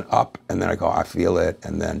 and then up, and then I go, I feel it,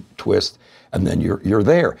 and then twist, and then you're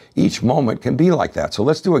there. Each moment can be like that. So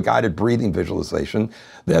let's do a guided breathing visualization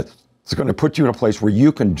that's going to put you in a place where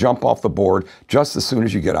you can jump off the board just as soon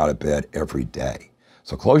as you get out of bed every day.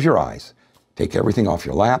 So close your eyes, take everything off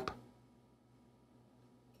your lap,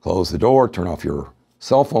 close the door, turn off your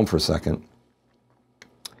cell phone for a second,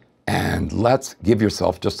 and let's give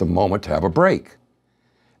yourself just a moment to have a break.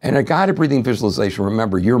 And a guided breathing visualization,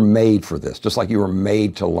 remember, you're made for this, just like you were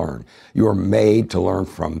made to learn. You were made to learn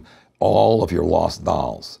from all of your lost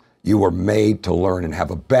dolls. You were made to learn and have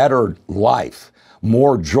a better life,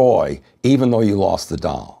 more joy, even though you lost the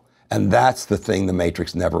doll. And that's the thing the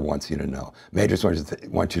Matrix never wants you to know. Matrix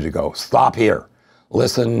wants you to go, stop here.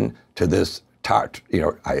 Listen to this,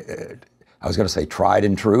 I was going to say tried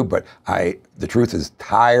and true, but the truth is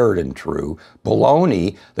tired and true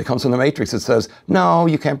baloney that comes from the Matrix that says, no,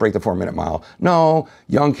 you can't break the 4-minute mile. No,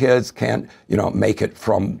 young kids can't, make it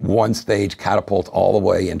from one stage catapult all the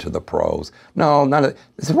way into the pros. No, none of it.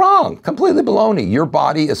 It's wrong, completely baloney. Your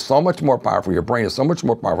body is so much more powerful. Your brain is so much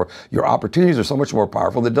more powerful. Your opportunities are so much more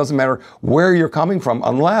powerful that it doesn't matter where you're coming from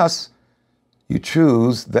unless you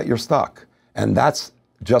choose that you're stuck. And that's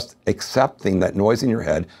just accepting that noise in your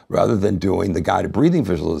head rather than doing the guided breathing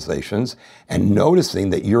visualizations and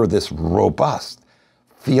noticing that you're this robust,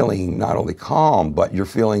 feeling not only calm, but you're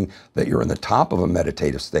feeling that you're in the top of a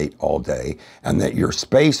meditative state all day and that your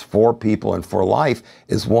space for people and for life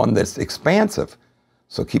is one that's expansive.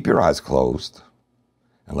 So keep your eyes closed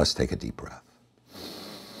and let's take a deep breath.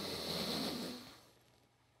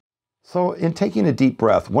 So in taking a deep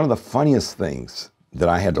breath, one of the funniest things that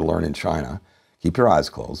I had to learn in China, keep your eyes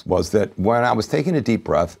closed, was that when I was taking a deep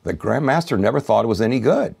breath, the Grand Master never thought it was any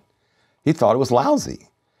good. He thought it was lousy.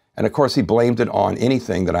 And of course, he blamed it on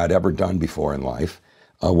anything that I'd ever done before in life,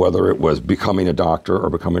 whether it was becoming a doctor or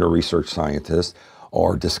becoming a research scientist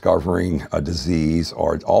or discovering a disease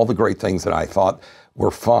or all the great things that I thought were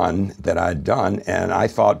fun that I'd done. And I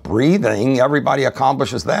thought breathing, everybody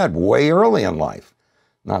accomplishes that way early in life.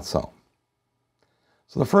 Not so.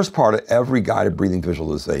 So the first part of every guided breathing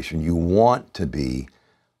visualization, you want to be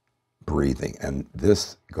breathing. And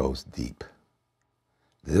this goes deep.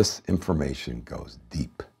 This information goes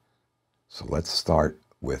deep. So let's start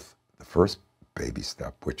with the first baby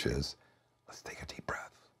step, which is, let's take a deep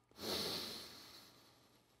breath.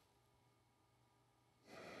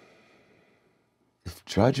 If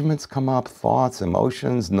judgments come up, thoughts,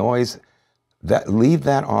 emotions, noise, leave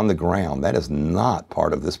that on the ground. That is not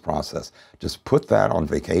part of this process. Just put that on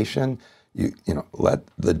vacation. You know, let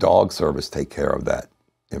the dog service take care of that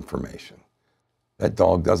information. That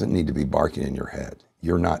dog doesn't need to be barking in your head.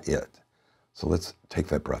 You're not it. So let's take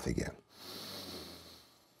that breath again.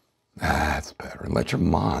 That's better. And let your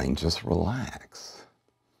mind just relax.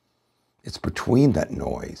 It's between that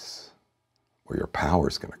noise where your power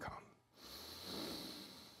is going to come.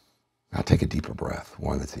 Now take a deeper breath,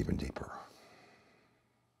 one that's even deeper.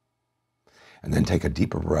 And then take a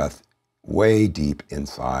deeper breath way deep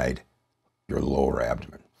inside your lower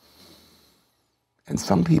abdomen. And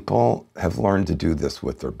some people have learned to do this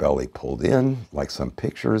with their belly pulled in, like some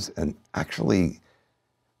pictures. And actually,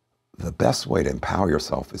 the best way to empower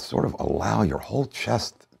yourself is sort of allow your whole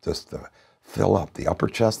chest just to fill up. The upper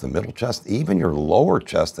chest, the middle chest, even your lower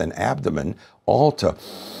chest and abdomen, all to,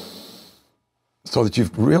 so that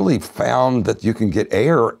you've really found that you can get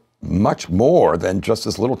air much more than just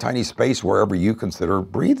this little tiny space wherever you consider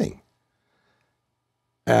breathing.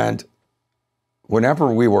 And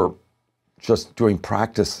whenever we were just doing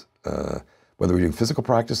practice, whether we're doing physical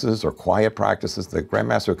practices or quiet practices, the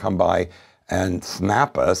Grandmaster would come by and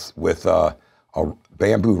snap us with a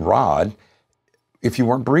bamboo rod if you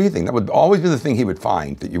weren't breathing. That would always be the thing he would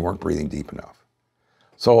find, that you weren't breathing deep enough.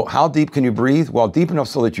 So how deep can you breathe? Well, deep enough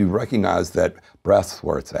so that you recognize that breath's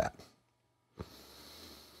where it's at.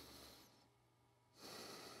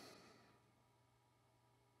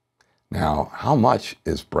 Now, how much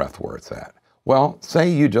is breath where it's at? Well,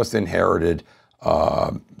 say you just inherited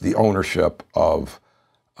the ownership of,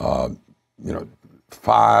 5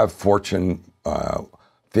 Fortune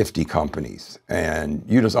 50 companies, and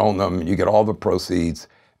you just own them, and you get all the proceeds,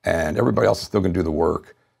 and everybody else is still going to do the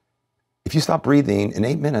work. If you stop breathing in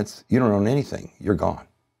 8 minutes, you don't own anything. You're gone.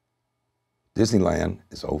 Disneyland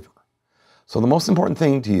is over. So the most important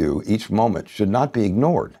thing to you each moment should not be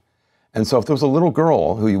ignored. And so if there was a little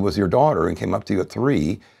girl who was your daughter and came up to you at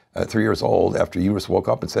 3 years old after you just woke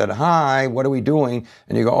up and said, "Hi, what are we doing?"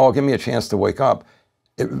 And you go, "Oh, give me a chance to wake up."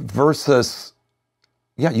 Versus,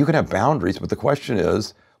 yeah, you can have boundaries, but the question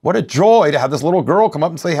is, what a joy to have this little girl come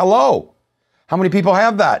up and say hello. How many people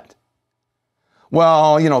have that?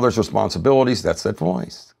 Well, there's responsibilities. That's that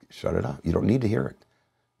voice. Shut it up. You don't need to hear it.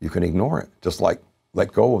 You can ignore it. Just like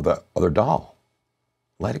let go of the other doll.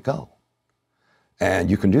 Let it go.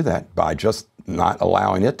 And you can do that by just not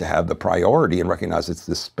allowing it to have the priority and recognize it's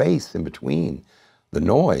this space in between the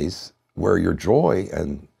noise where your joy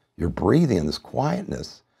and your breathing and this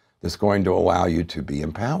quietness that's going to allow you to be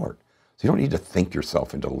empowered. So you don't need to think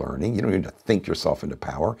yourself into learning. You don't need to think yourself into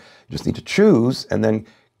power. You just need to choose and then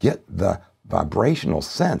get the vibrational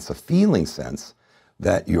sense, a feeling sense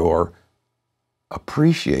that you're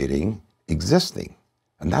appreciating existing.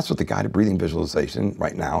 And that's what the guided breathing visualization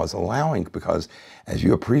right now is allowing, because as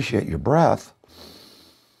you appreciate your breath,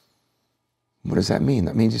 what does that mean?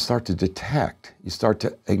 That means you start to detect, you start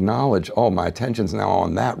to acknowledge, oh, my attention's now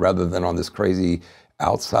on that rather than on this crazy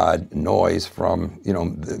outside noise from,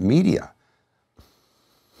 the media.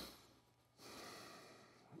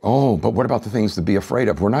 Oh, but what about the things to be afraid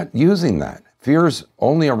of? We're not using that. Fear's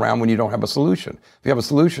only around when you don't have a solution. If you have a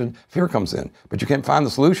solution, fear comes in. But you can't find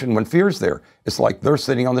the solution when fear's there. It's like they're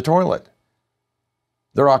sitting on the toilet.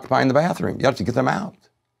 They're occupying the bathroom. You have to get them out.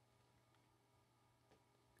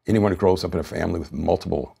 Anyone who grows up in a family with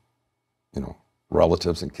multiple,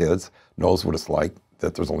 relatives and kids knows what it's like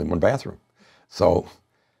that there's only one bathroom. So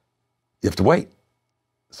you have to wait.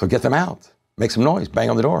 So get them out. Make some noise. Bang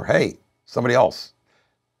on the door. Hey, somebody else.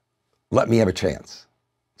 Let me have a chance.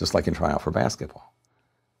 Just like in trying out for basketball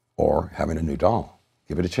or having a new doll.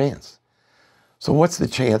 Give it a chance. So what's the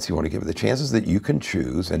chance you want to give it? The chances that you can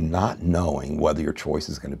choose and not knowing whether your choice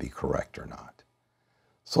is going to be correct or not.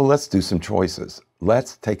 So let's do some choices.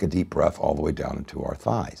 Let's take a deep breath all the way down into our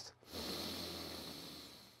thighs.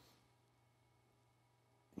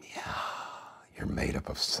 Yeah, you're made up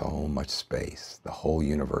of so much space. The whole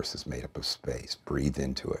universe is made up of space. Breathe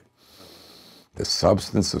into it. The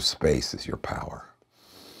substance of space is your power.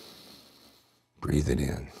 Breathe it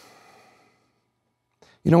in.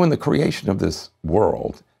 In the creation of this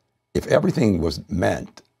world, if everything was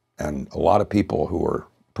meant, and a lot of people who are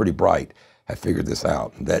pretty bright have figured this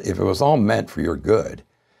out, that if it was all meant for your good,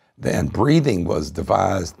 then breathing was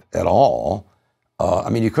devised at all.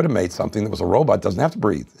 You could have made something that was a robot, doesn't have to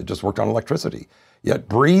breathe. It just worked on electricity. Yet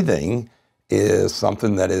breathing is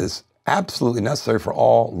something that is absolutely necessary for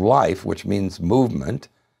all life, which means movement,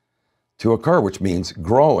 to occur, which means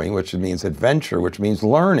growing, which means adventure, which means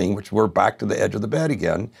learning, which we're back to the edge of the bed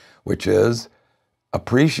again, which is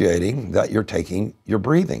appreciating that you're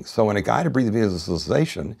breathing. So in a guided breathing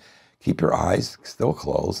visualization, Keep your eyes still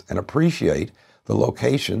closed and appreciate the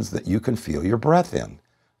locations that you can feel your breath in.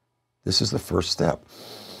 This is the first step.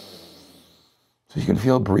 So you can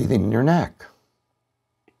feel breathing in your neck.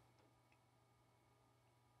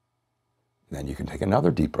 Then you can take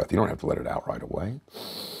another deep breath. You don't have to let it out right away.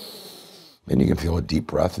 Then you can feel a deep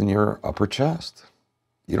breath in your upper chest.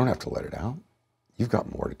 You don't have to let it out. You've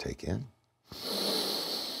got more to take in.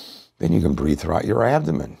 Then you can breathe throughout your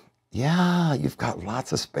abdomen. Yeah, you've got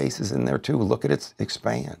lots of spaces in there too. Look at it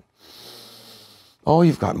expand. Oh,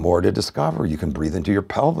 you've got more to discover. You can breathe into your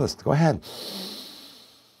pelvis. Go ahead.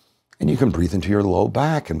 And you can breathe into your low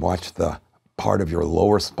back and watch the part of your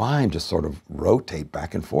lower spine just sort of rotate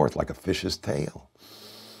back and forth like a fish's tail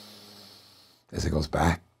as it goes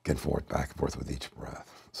back and forth with each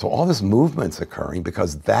breath. So all this movement's occurring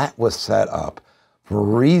because that was set up for a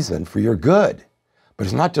reason, for your good. But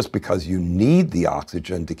it's not just because you need the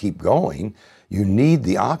oxygen to keep going. You need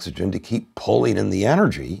the oxygen to keep pulling in the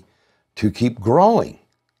energy to keep growing.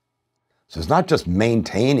 So it's not just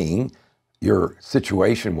maintaining your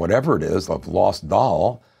situation, whatever it is, of lost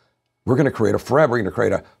doll. We're going to create a Fred, we're going to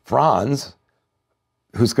create a Franz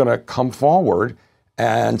who's going to come forward,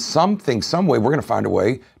 and some way, we're going to find a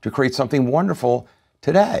way to create something wonderful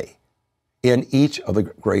today in each of the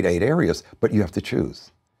great 8 areas, but you have to choose.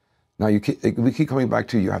 Now, we keep coming back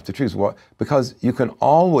to you have to choose. Well, because you can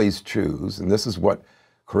always choose, and this is what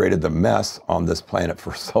created the mess on this planet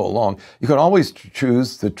for so long, you can always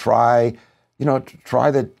choose to try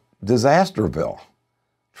the Disasterville.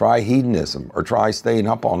 Try hedonism, or try staying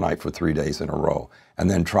up all night for 3 days in a row, and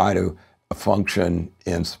then try to function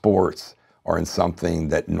in sports or in something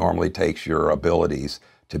that normally takes your abilities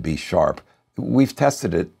to be sharp. We've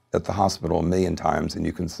tested it at the hospital a million times, and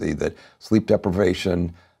you can see that sleep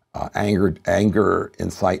deprivation, anger,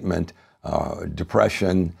 incitement,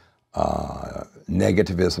 depression,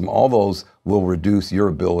 negativism, all those will reduce your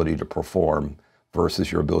ability to perform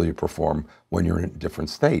versus your ability to perform when you're in a different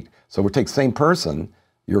state. So we take the same person,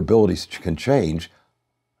 your abilities can change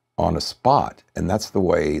on a spot. And that's the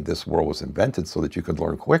way this world was invented, so that you could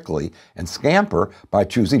learn quickly and scamper by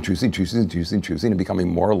choosing, and becoming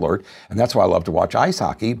more alert. And that's why I love to watch ice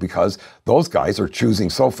hockey, because those guys are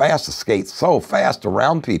choosing so fast to skate so fast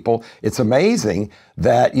around people. It's amazing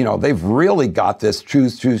that, they've really got this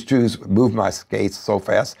choose, move my skates so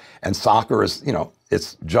fast. And soccer is,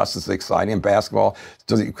 it's just as exciting. And basketball,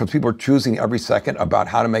 because people are choosing every second about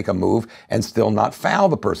how to make a move and still not foul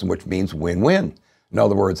the person, which means win-win. In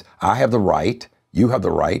other words, I have the right, you have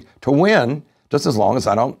the right to win, just as long as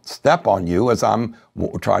I don't step on you as I'm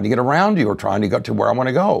trying to get around you or trying to get to where I want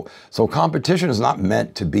to go. So competition is not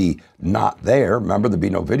meant to be not there. Remember, there'd be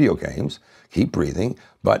no video games. Keep breathing.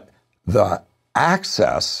 But the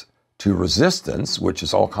access to resistance, which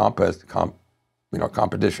is all competition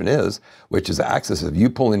is, which is access of you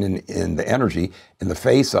pulling in the energy in the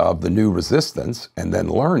face of the new resistance and then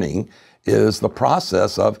learning, is the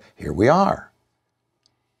process of here we are.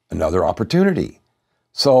 Another opportunity.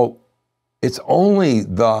 So it's only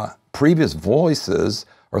the previous voices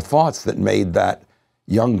or thoughts that made that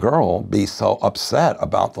young girl be so upset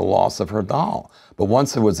about the loss of her doll. But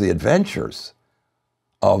once it was the adventures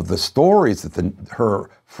of the stories that her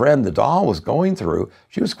friend, the doll, was going through,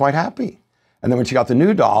 she was quite happy. And then when she got the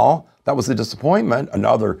new doll, that was the disappointment,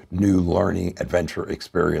 another new learning, adventure,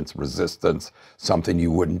 experience, resistance, something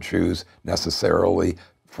you wouldn't choose necessarily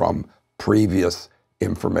from previous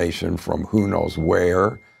information from who knows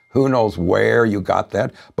where. Who knows where you got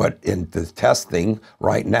that? But in the testing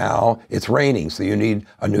right now, it's raining, so you need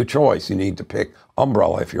a new choice. You need to pick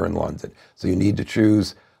umbrella if you're in London. So you need to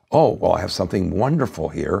choose, oh, well, I have something wonderful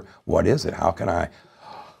here. What is it? How can I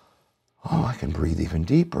can breathe even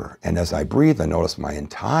deeper. And as I breathe, I notice my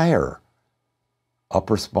entire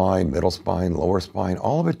upper spine, middle spine, lower spine,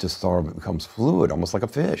 all of it just sort of becomes fluid, almost like a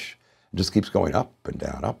fish. It just keeps going up and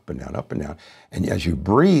down, up and down, up and down. And as you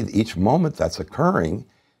breathe, each moment that's occurring,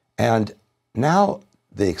 and now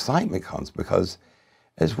the excitement comes, because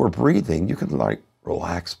as we're breathing, you can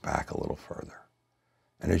relax back a little further.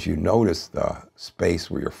 And as you notice the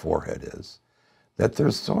space where your forehead is, that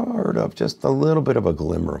there's sort of just a little bit of a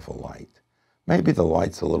glimmer of a light. Maybe the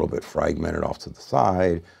light's a little bit fragmented off to the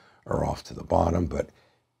side or off to the bottom, but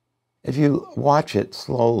if you watch it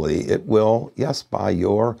slowly, it will, yes, by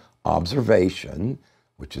your observation,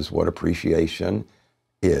 which is what appreciation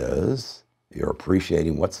is. You're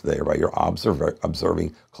appreciating what's there by your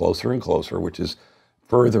observing closer and closer, which is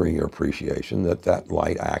furthering your appreciation that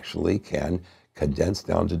light actually can condense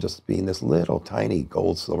down to just being this little tiny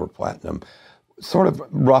gold, silver, platinum sort of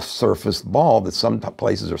rough surfaced ball that some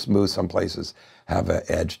places are smooth, some places have an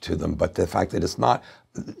edge to them. But the fact that it's not,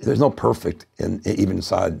 there's no perfect even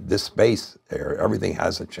inside this space there. Everything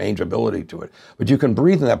has a changeability to it. But you can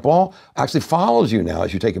breathe, and that ball actually follows you now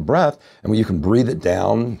as you take a breath, and when you can breathe it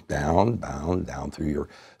down through your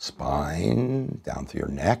spine, down through your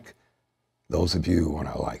neck. Those of you who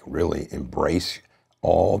want to like really embrace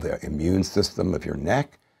all the immune system of your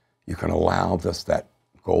neck, you can allow that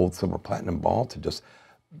gold, silver, platinum ball to just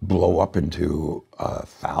blow up into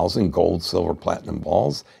 1,000 gold, silver, platinum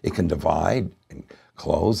balls. It can divide and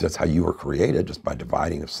close. That's how you were created, just by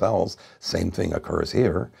dividing of cells. Same thing occurs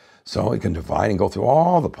here. So it can divide and go through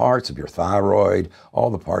all the parts of your thyroid, all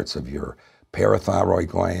the parts of your parathyroid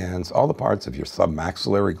glands, all the parts of your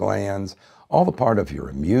submaxillary glands, all the part of your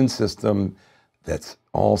immune system that's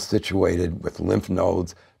all situated with lymph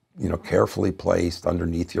nodes, carefully placed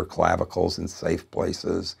underneath your clavicles in safe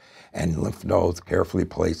places, and lymph nodes carefully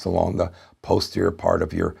placed along the posterior part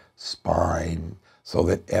of your spine, so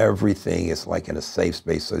that everything is like in a safe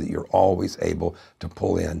space, so that you're always able to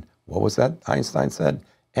pull in, what was that Einstein said?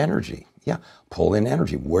 Energy. Yeah, pull in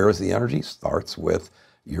energy. Where is the energy? Starts with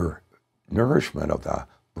your nourishment of the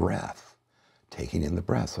breath, taking in the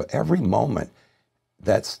breath. So every moment,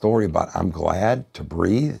 that story about I'm glad to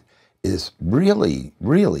breathe is really,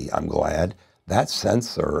 really, I'm glad, that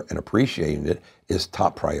sensor and appreciating it is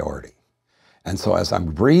top priority. And so as I'm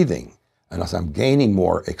breathing, and as I'm gaining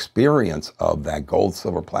more experience of that gold,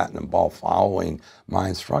 silver, platinum ball following my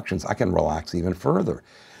instructions, I can relax even further.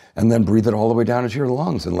 And then breathe it all the way down into your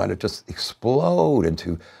lungs and let it just explode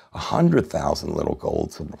into 100,000 little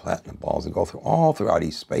gold, silver, platinum balls and go through all throughout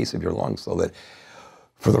each space of your lungs, so that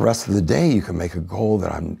for the rest of the day, you can make a goal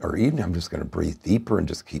that I'm just going to breathe deeper and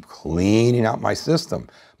just keep cleaning out my system.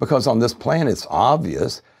 Because on this planet, it's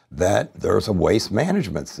obvious that there's a waste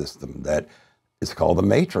management system that is called the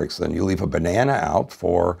matrix. And you leave a banana out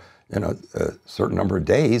for a certain number of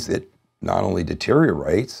days, it not only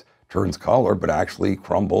deteriorates, turns color, but actually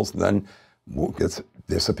crumbles and then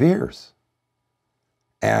disappears.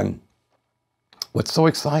 And what's so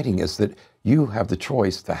exciting is that you have the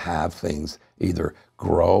choice to have things either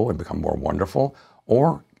grow and become more wonderful,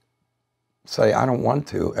 or say, I don't want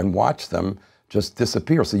to, and watch them just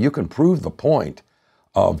disappear. So you can prove the point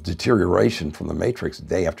of deterioration from the matrix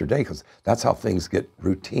day after day, because that's how things get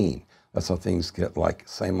routine. That's how things get like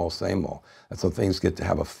same old, same old. That's how things get to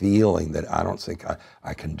have a feeling that I don't think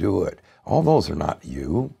I can do it. All those are not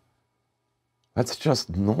you. That's just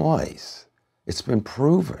noise. It's been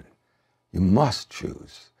proven. You must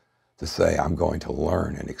choose to say, I'm going to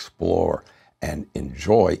learn and explore and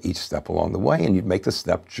enjoy each step along the way. And you make the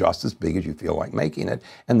step just as big as you feel like making it,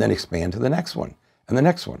 and then expand to the next one, and the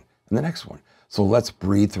next one, and the next one. So let's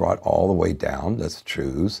breathe throughout all the way down. Let's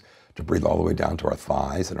choose to breathe all the way down to our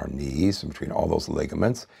thighs and our knees, in between all those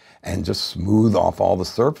ligaments, and just smooth off all the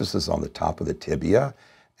surfaces on the top of the tibia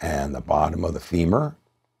and the bottom of the femur.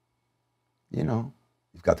 You've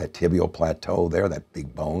got that tibial plateau there, that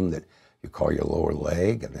big bone that you call your lower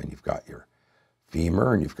leg, and then you've got your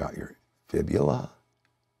femur, and you've got your fibula.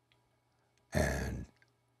 And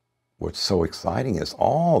what's so exciting is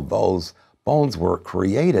all those bones were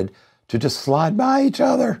created to just slide by each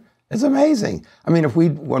other. It's amazing. I mean,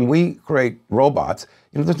 when we create robots,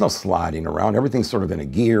 there's no sliding around. Everything's sort of in a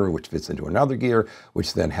gear, which fits into another gear,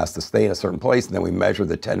 which then has to stay in a certain place, and then we measure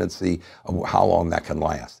the tendency of how long that can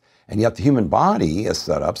last. And yet the human body is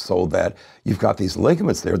set up so that you've got these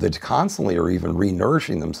ligaments there that constantly are even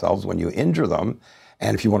re-nourishing themselves when you injure them.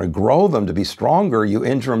 And if you want to grow them to be stronger, you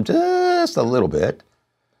injure them just a little bit,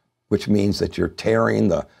 which means that you're tearing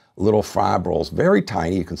the little fibrils, very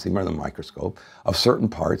tiny, you can see them under the microscope, of certain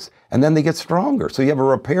parts, and then they get stronger. So you have a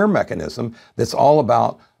repair mechanism that's all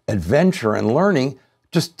about adventure and learning.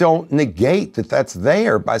 Just don't negate that that's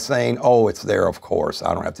there by saying, oh, it's there, of course,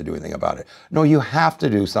 I don't have to do anything about it. No, you have to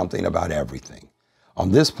do something about everything.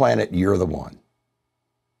 On this planet, you're the one.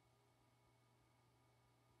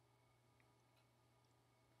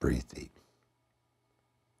 Breathe deep.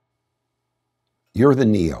 You're the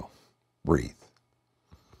Neo. Breathe.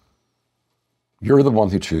 You're the one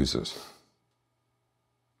who chooses.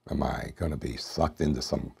 Am I going to be sucked into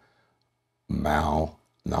some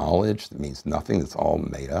knowledge that means nothing, that's all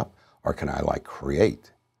made up? Or can I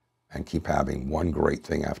create and keep having one great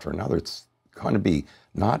thing after another? It's going to be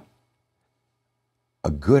not a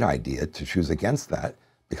good idea to choose against that,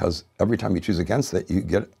 because every time you choose against it, you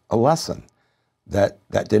get a lesson that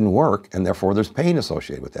didn't work, and therefore there's pain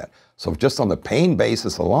associated with that. So just on the pain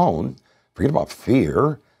basis alone, forget about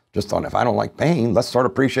fear, Just on, if I don't like pain, let's start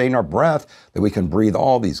appreciating our breath, that we can breathe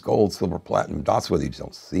all these gold, silver, platinum dots, whether you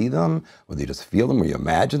don't see them, whether you just feel them or you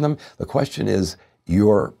imagine them. The question is,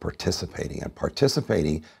 you're participating, and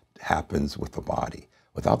participating happens with the body.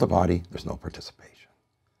 Without the body, there's no participation.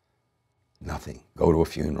 Nothing. Go to a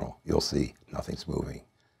funeral, you'll see nothing's moving.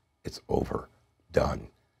 It's over, done.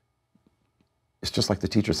 It's just like the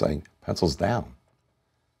teacher saying, pencils down,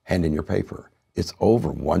 hand in your paper. It's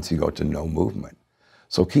over once you go to no movement.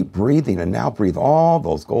 So keep breathing, and now breathe all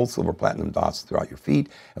those gold, silver, platinum dots throughout your feet,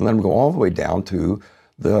 and let them go all the way down to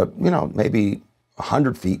the, maybe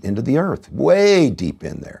 100 feet into the earth, way deep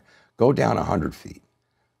in there. Go down 100 feet.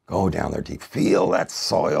 Go down there deep. Feel that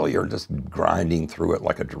soil. You're just grinding through it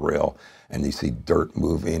like a drill, and you see dirt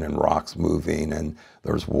moving and rocks moving, and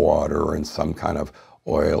there's water and some kind of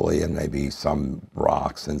oily and maybe some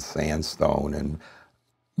rocks and sandstone and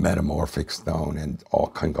metamorphic stone and all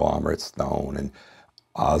conglomerate stone and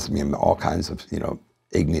osmium, all kinds of,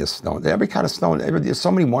 igneous stone, every kind of stone. There's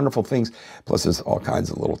so many wonderful things. Plus there's all kinds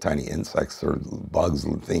of little tiny insects or bugs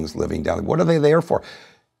and things living down there. What are they there for?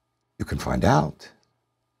 You can find out.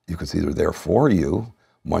 You can see they're there for you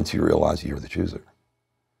once you realize you're the chooser.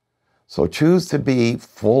 So choose to be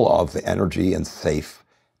full of the energy and safe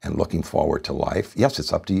and looking forward to life. Yes,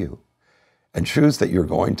 it's up to you. And choose that you're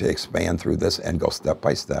going to expand through this and go step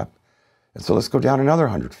by step. And so let's go down another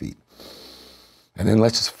 100 feet. And then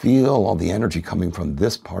let's just feel all the energy coming from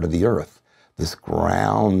this part of the earth, this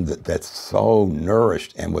ground that's so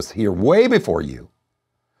nourished and was here way before you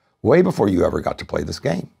ever got to play this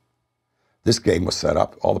game. This game was set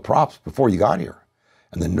up, all the props, before you got here.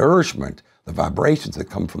 And the nourishment, the vibrations that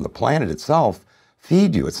come from the planet itself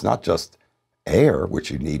feed you. It's not just air,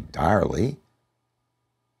 which you need direly,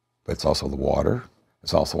 but it's also the water.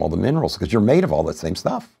 It's also all the minerals, because you're made of all that same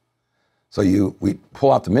stuff. So we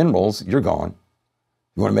pull out the minerals, you're gone.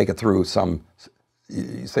 You want to make it through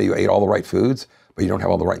you say you ate all the right foods, but you don't have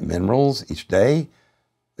all the right minerals each day,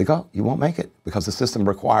 you won't make it, because the system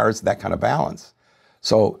requires that kind of balance.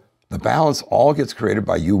 So the balance all gets created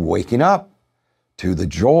by you waking up to the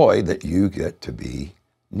joy that you get to be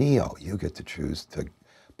Neo. You get to choose to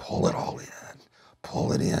pull it all in,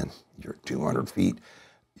 pull it in. You're 200 feet,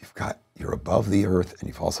 you're above the earth, and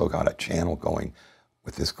you've also got a channel going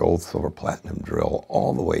with this gold, silver, platinum drill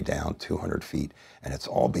all the way down 200 feet. And it's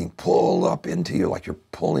all being pulled up into you, like you're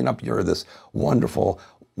pulling up, you're this wonderful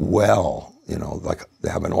well, like they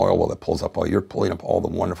have an oil well that pulls up you're pulling up all the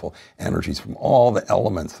wonderful energies from all the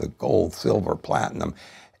elements, the gold, silver, platinum,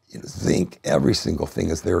 zinc, every single thing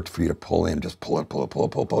is there for you to pull in. Just pull it, pull it, pull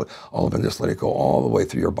it, pull it, pull it, all of it, just let it go all the way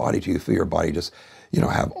through your body till you feel your body just,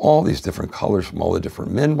 have all these different colors from all the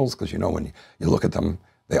different minerals, because when you look at them,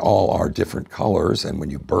 they all are different colors, and when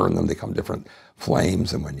you burn them, they come different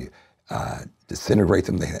flames, and when you disintegrate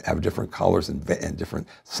them, they have different colors and different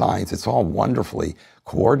signs. It's all wonderfully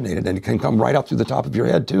coordinated, and it can come right up through the top of your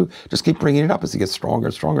head too. Just keep bringing it up as it gets stronger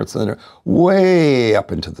and stronger. It's way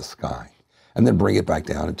up into the sky, and then bring it back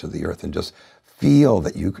down into the earth, and just feel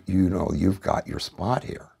that you've got your spot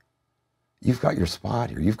here. You've got your spot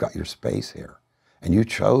here. You've got your space here, and you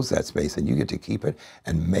chose that space, and you get to keep it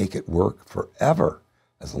and make it work forever,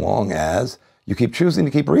 as long as you keep choosing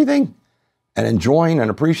to keep breathing and enjoying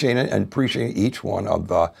and appreciating each one of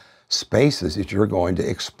the spaces that you're going to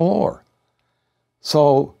explore.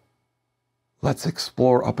 So let's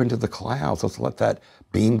explore up into the clouds. Let's let that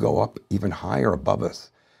beam go up even higher above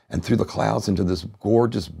us and through the clouds into this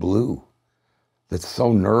gorgeous blue that's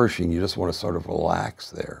so nourishing. You just want to sort of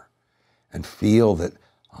relax there and feel that,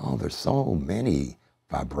 there's so many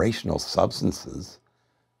vibrational substances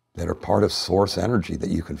that are part of source energy that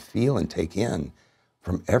you can feel and take in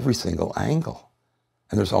from every single angle.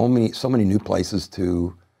 And there's so many new places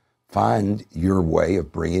to find your way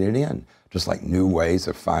of bringing it in, just like new ways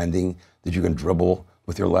of finding that you can dribble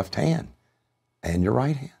with your left hand and your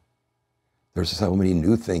right hand. There's so many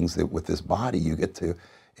new things that with this body you get to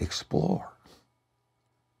explore.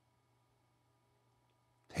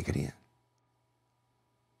 Take it in.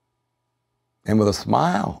 And with a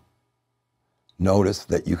smile, notice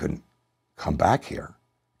that you can come back here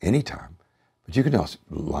anytime, but you can also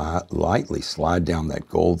lightly slide down that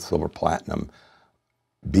gold, silver, platinum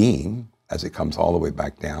beam as it comes all the way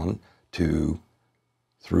back down through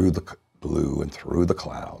the blue and through the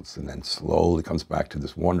clouds, and then slowly comes back to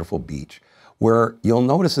this wonderful beach where you'll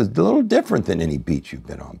notice it's a little different than any beach you've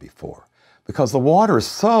been on before, because the water is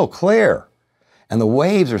so clear and the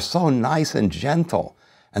waves are so nice and gentle.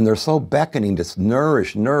 And they're so beckoning to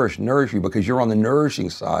nourish you, because you're on the nourishing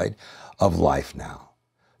side of life now.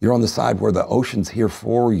 You're on the side where the ocean's here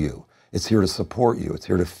for you. It's here to support you. It's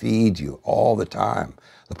here to feed you all the time.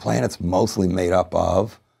 The planet's mostly made up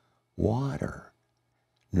of water,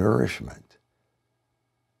 nourishment.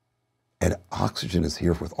 And oxygen is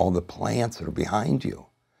here with all the plants that are behind you,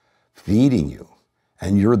 feeding you.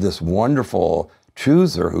 And you're this wonderful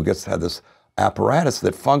chooser who gets to have this apparatus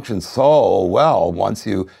that functions so well once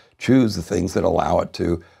you choose the things that allow it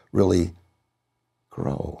to really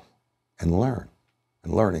grow and learn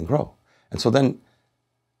and grow. And so then,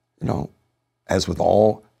 you know, as with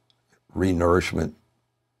all renourishment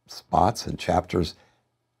spots and chapters,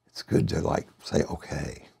 it's good to like say,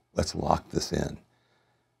 okay, let's lock this in.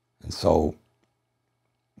 And so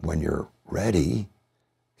when you're ready,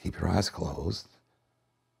 keep your eyes closed,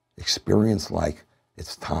 experience like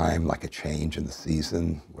it's time, like a change in the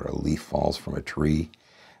season where a leaf falls from a tree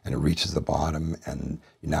and it reaches the bottom, and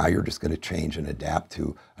now you're just going to change and adapt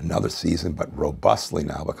to another season, but robustly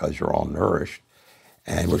now because you're all nourished.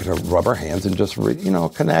 And we're going to rub our hands and just,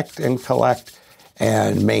 connect and collect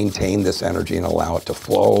and maintain this energy and allow it to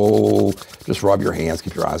flow. Just rub your hands,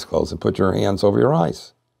 keep your eyes closed, and put your hands over your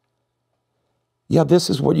eyes. Yeah, this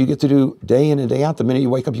is what you get to do day in and day out. The minute you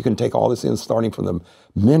wake up, you can take all this in, starting from the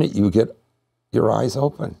minute you get your eyes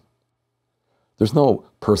open. There's no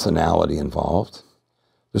personality involved.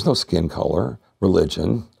 There's no skin color,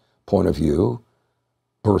 religion, point of view,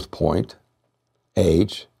 birth point,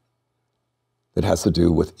 age. It has to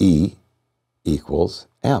do with E equals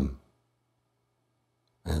M.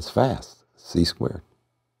 And it's fast, C squared.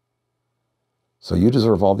 So you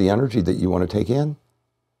deserve all the energy that you want to take in.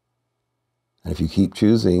 And if you keep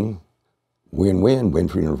choosing win-win, win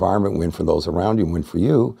for your environment, win for those around you, win for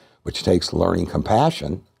you, which takes learning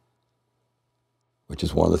compassion, which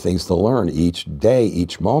is one of the things to learn each day,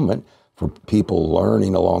 each moment, for people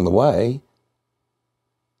learning along the way,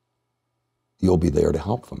 you'll be there to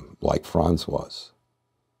help them, like Franz was.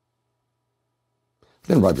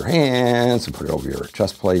 Then rub your hands and put it over your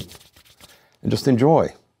chest plate and just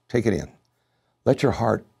enjoy. Take it in. Let your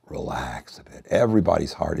heart relax a bit.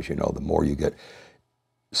 Everybody's heart, as you know, the more you get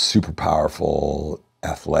super powerful,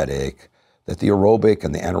 athletic, that the aerobic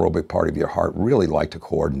and the anaerobic part of your heart really like to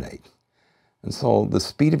coordinate. And so the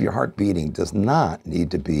speed of your heart beating does not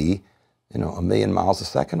need to be, 1,000,000 miles a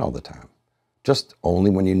second all the time. Just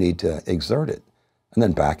only when you need to exert it. And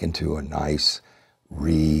then back into a nice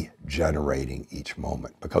regenerating each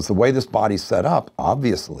moment. Because the way this body's set up,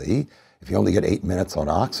 obviously, if you only get 8 minutes on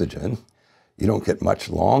oxygen, you don't get much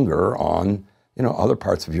longer on, other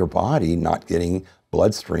parts of your body not getting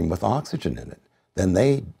bloodstream with oxygen in it. Then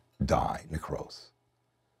they die, necrose.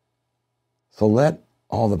 So let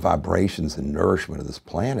all the vibrations and nourishment of this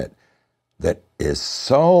planet that is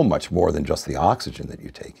so much more than just the oxygen that you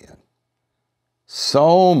take in,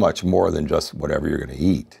 so much more than just whatever you're going to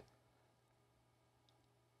eat,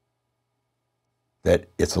 that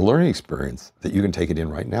it's a learning experience that you can take it in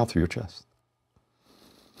right now through your chest.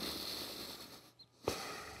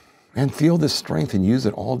 And feel this strength and use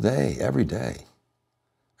it all day, every day.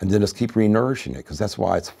 And then just keep renourishing it, because that's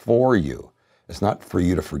why it's for you. It's not for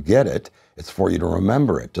you to forget it. It's for you to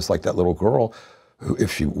remember it. Just like that little girl who,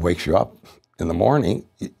 if she wakes you up in the morning,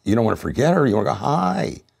 you don't want to forget her. You want to go,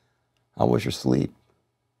 hi, how was your sleep?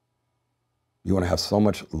 You want to have so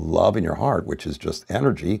much love in your heart, which is just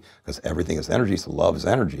energy, because everything is energy, so love is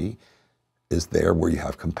energy, is there where you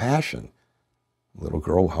have compassion. Little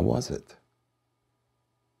girl, how was it?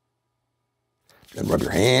 And rub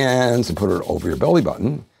your hands and put it over your belly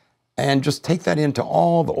button and just take that into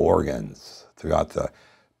all the organs throughout the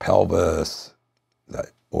pelvis, the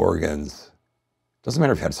organs. Doesn't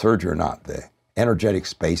matter if you had surgery or not, the energetic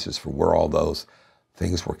spaces for where all those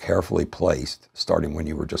things were carefully placed, starting when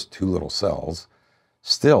you were just 2 little cells,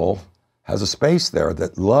 still has a space there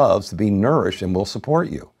that loves to be nourished and will support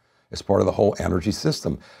you. It's part of the whole energy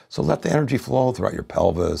system. So let the energy flow throughout your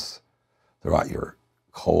pelvis, throughout your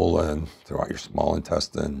colon, throughout your small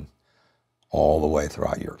intestine, all the way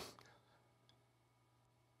throughout your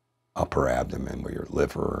upper abdomen, where your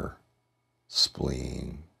liver,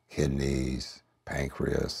 spleen, kidneys,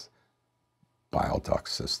 pancreas, bile duct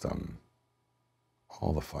system,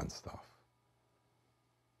 all the fun stuff.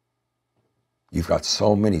 You've got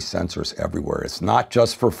so many sensors everywhere. It's not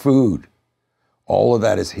just for food. All of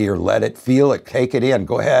that is here. Let it, feel it, take it in.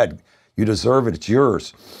 Go ahead. You deserve it. It's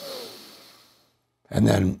yours. And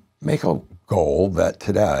then make a goal that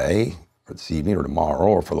today, or this evening, or tomorrow,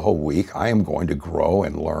 or for the whole week, I am going to grow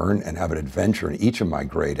and learn and have an adventure in each of my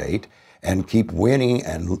grade 8 and keep winning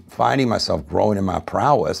and finding myself growing in my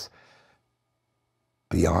prowess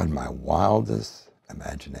beyond my wildest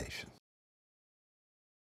imagination.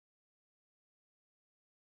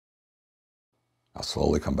 I'll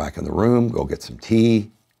slowly come back in the room, go get some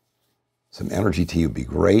tea. Some energy tea would be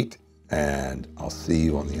great, and I'll see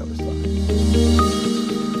you on the other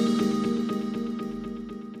side.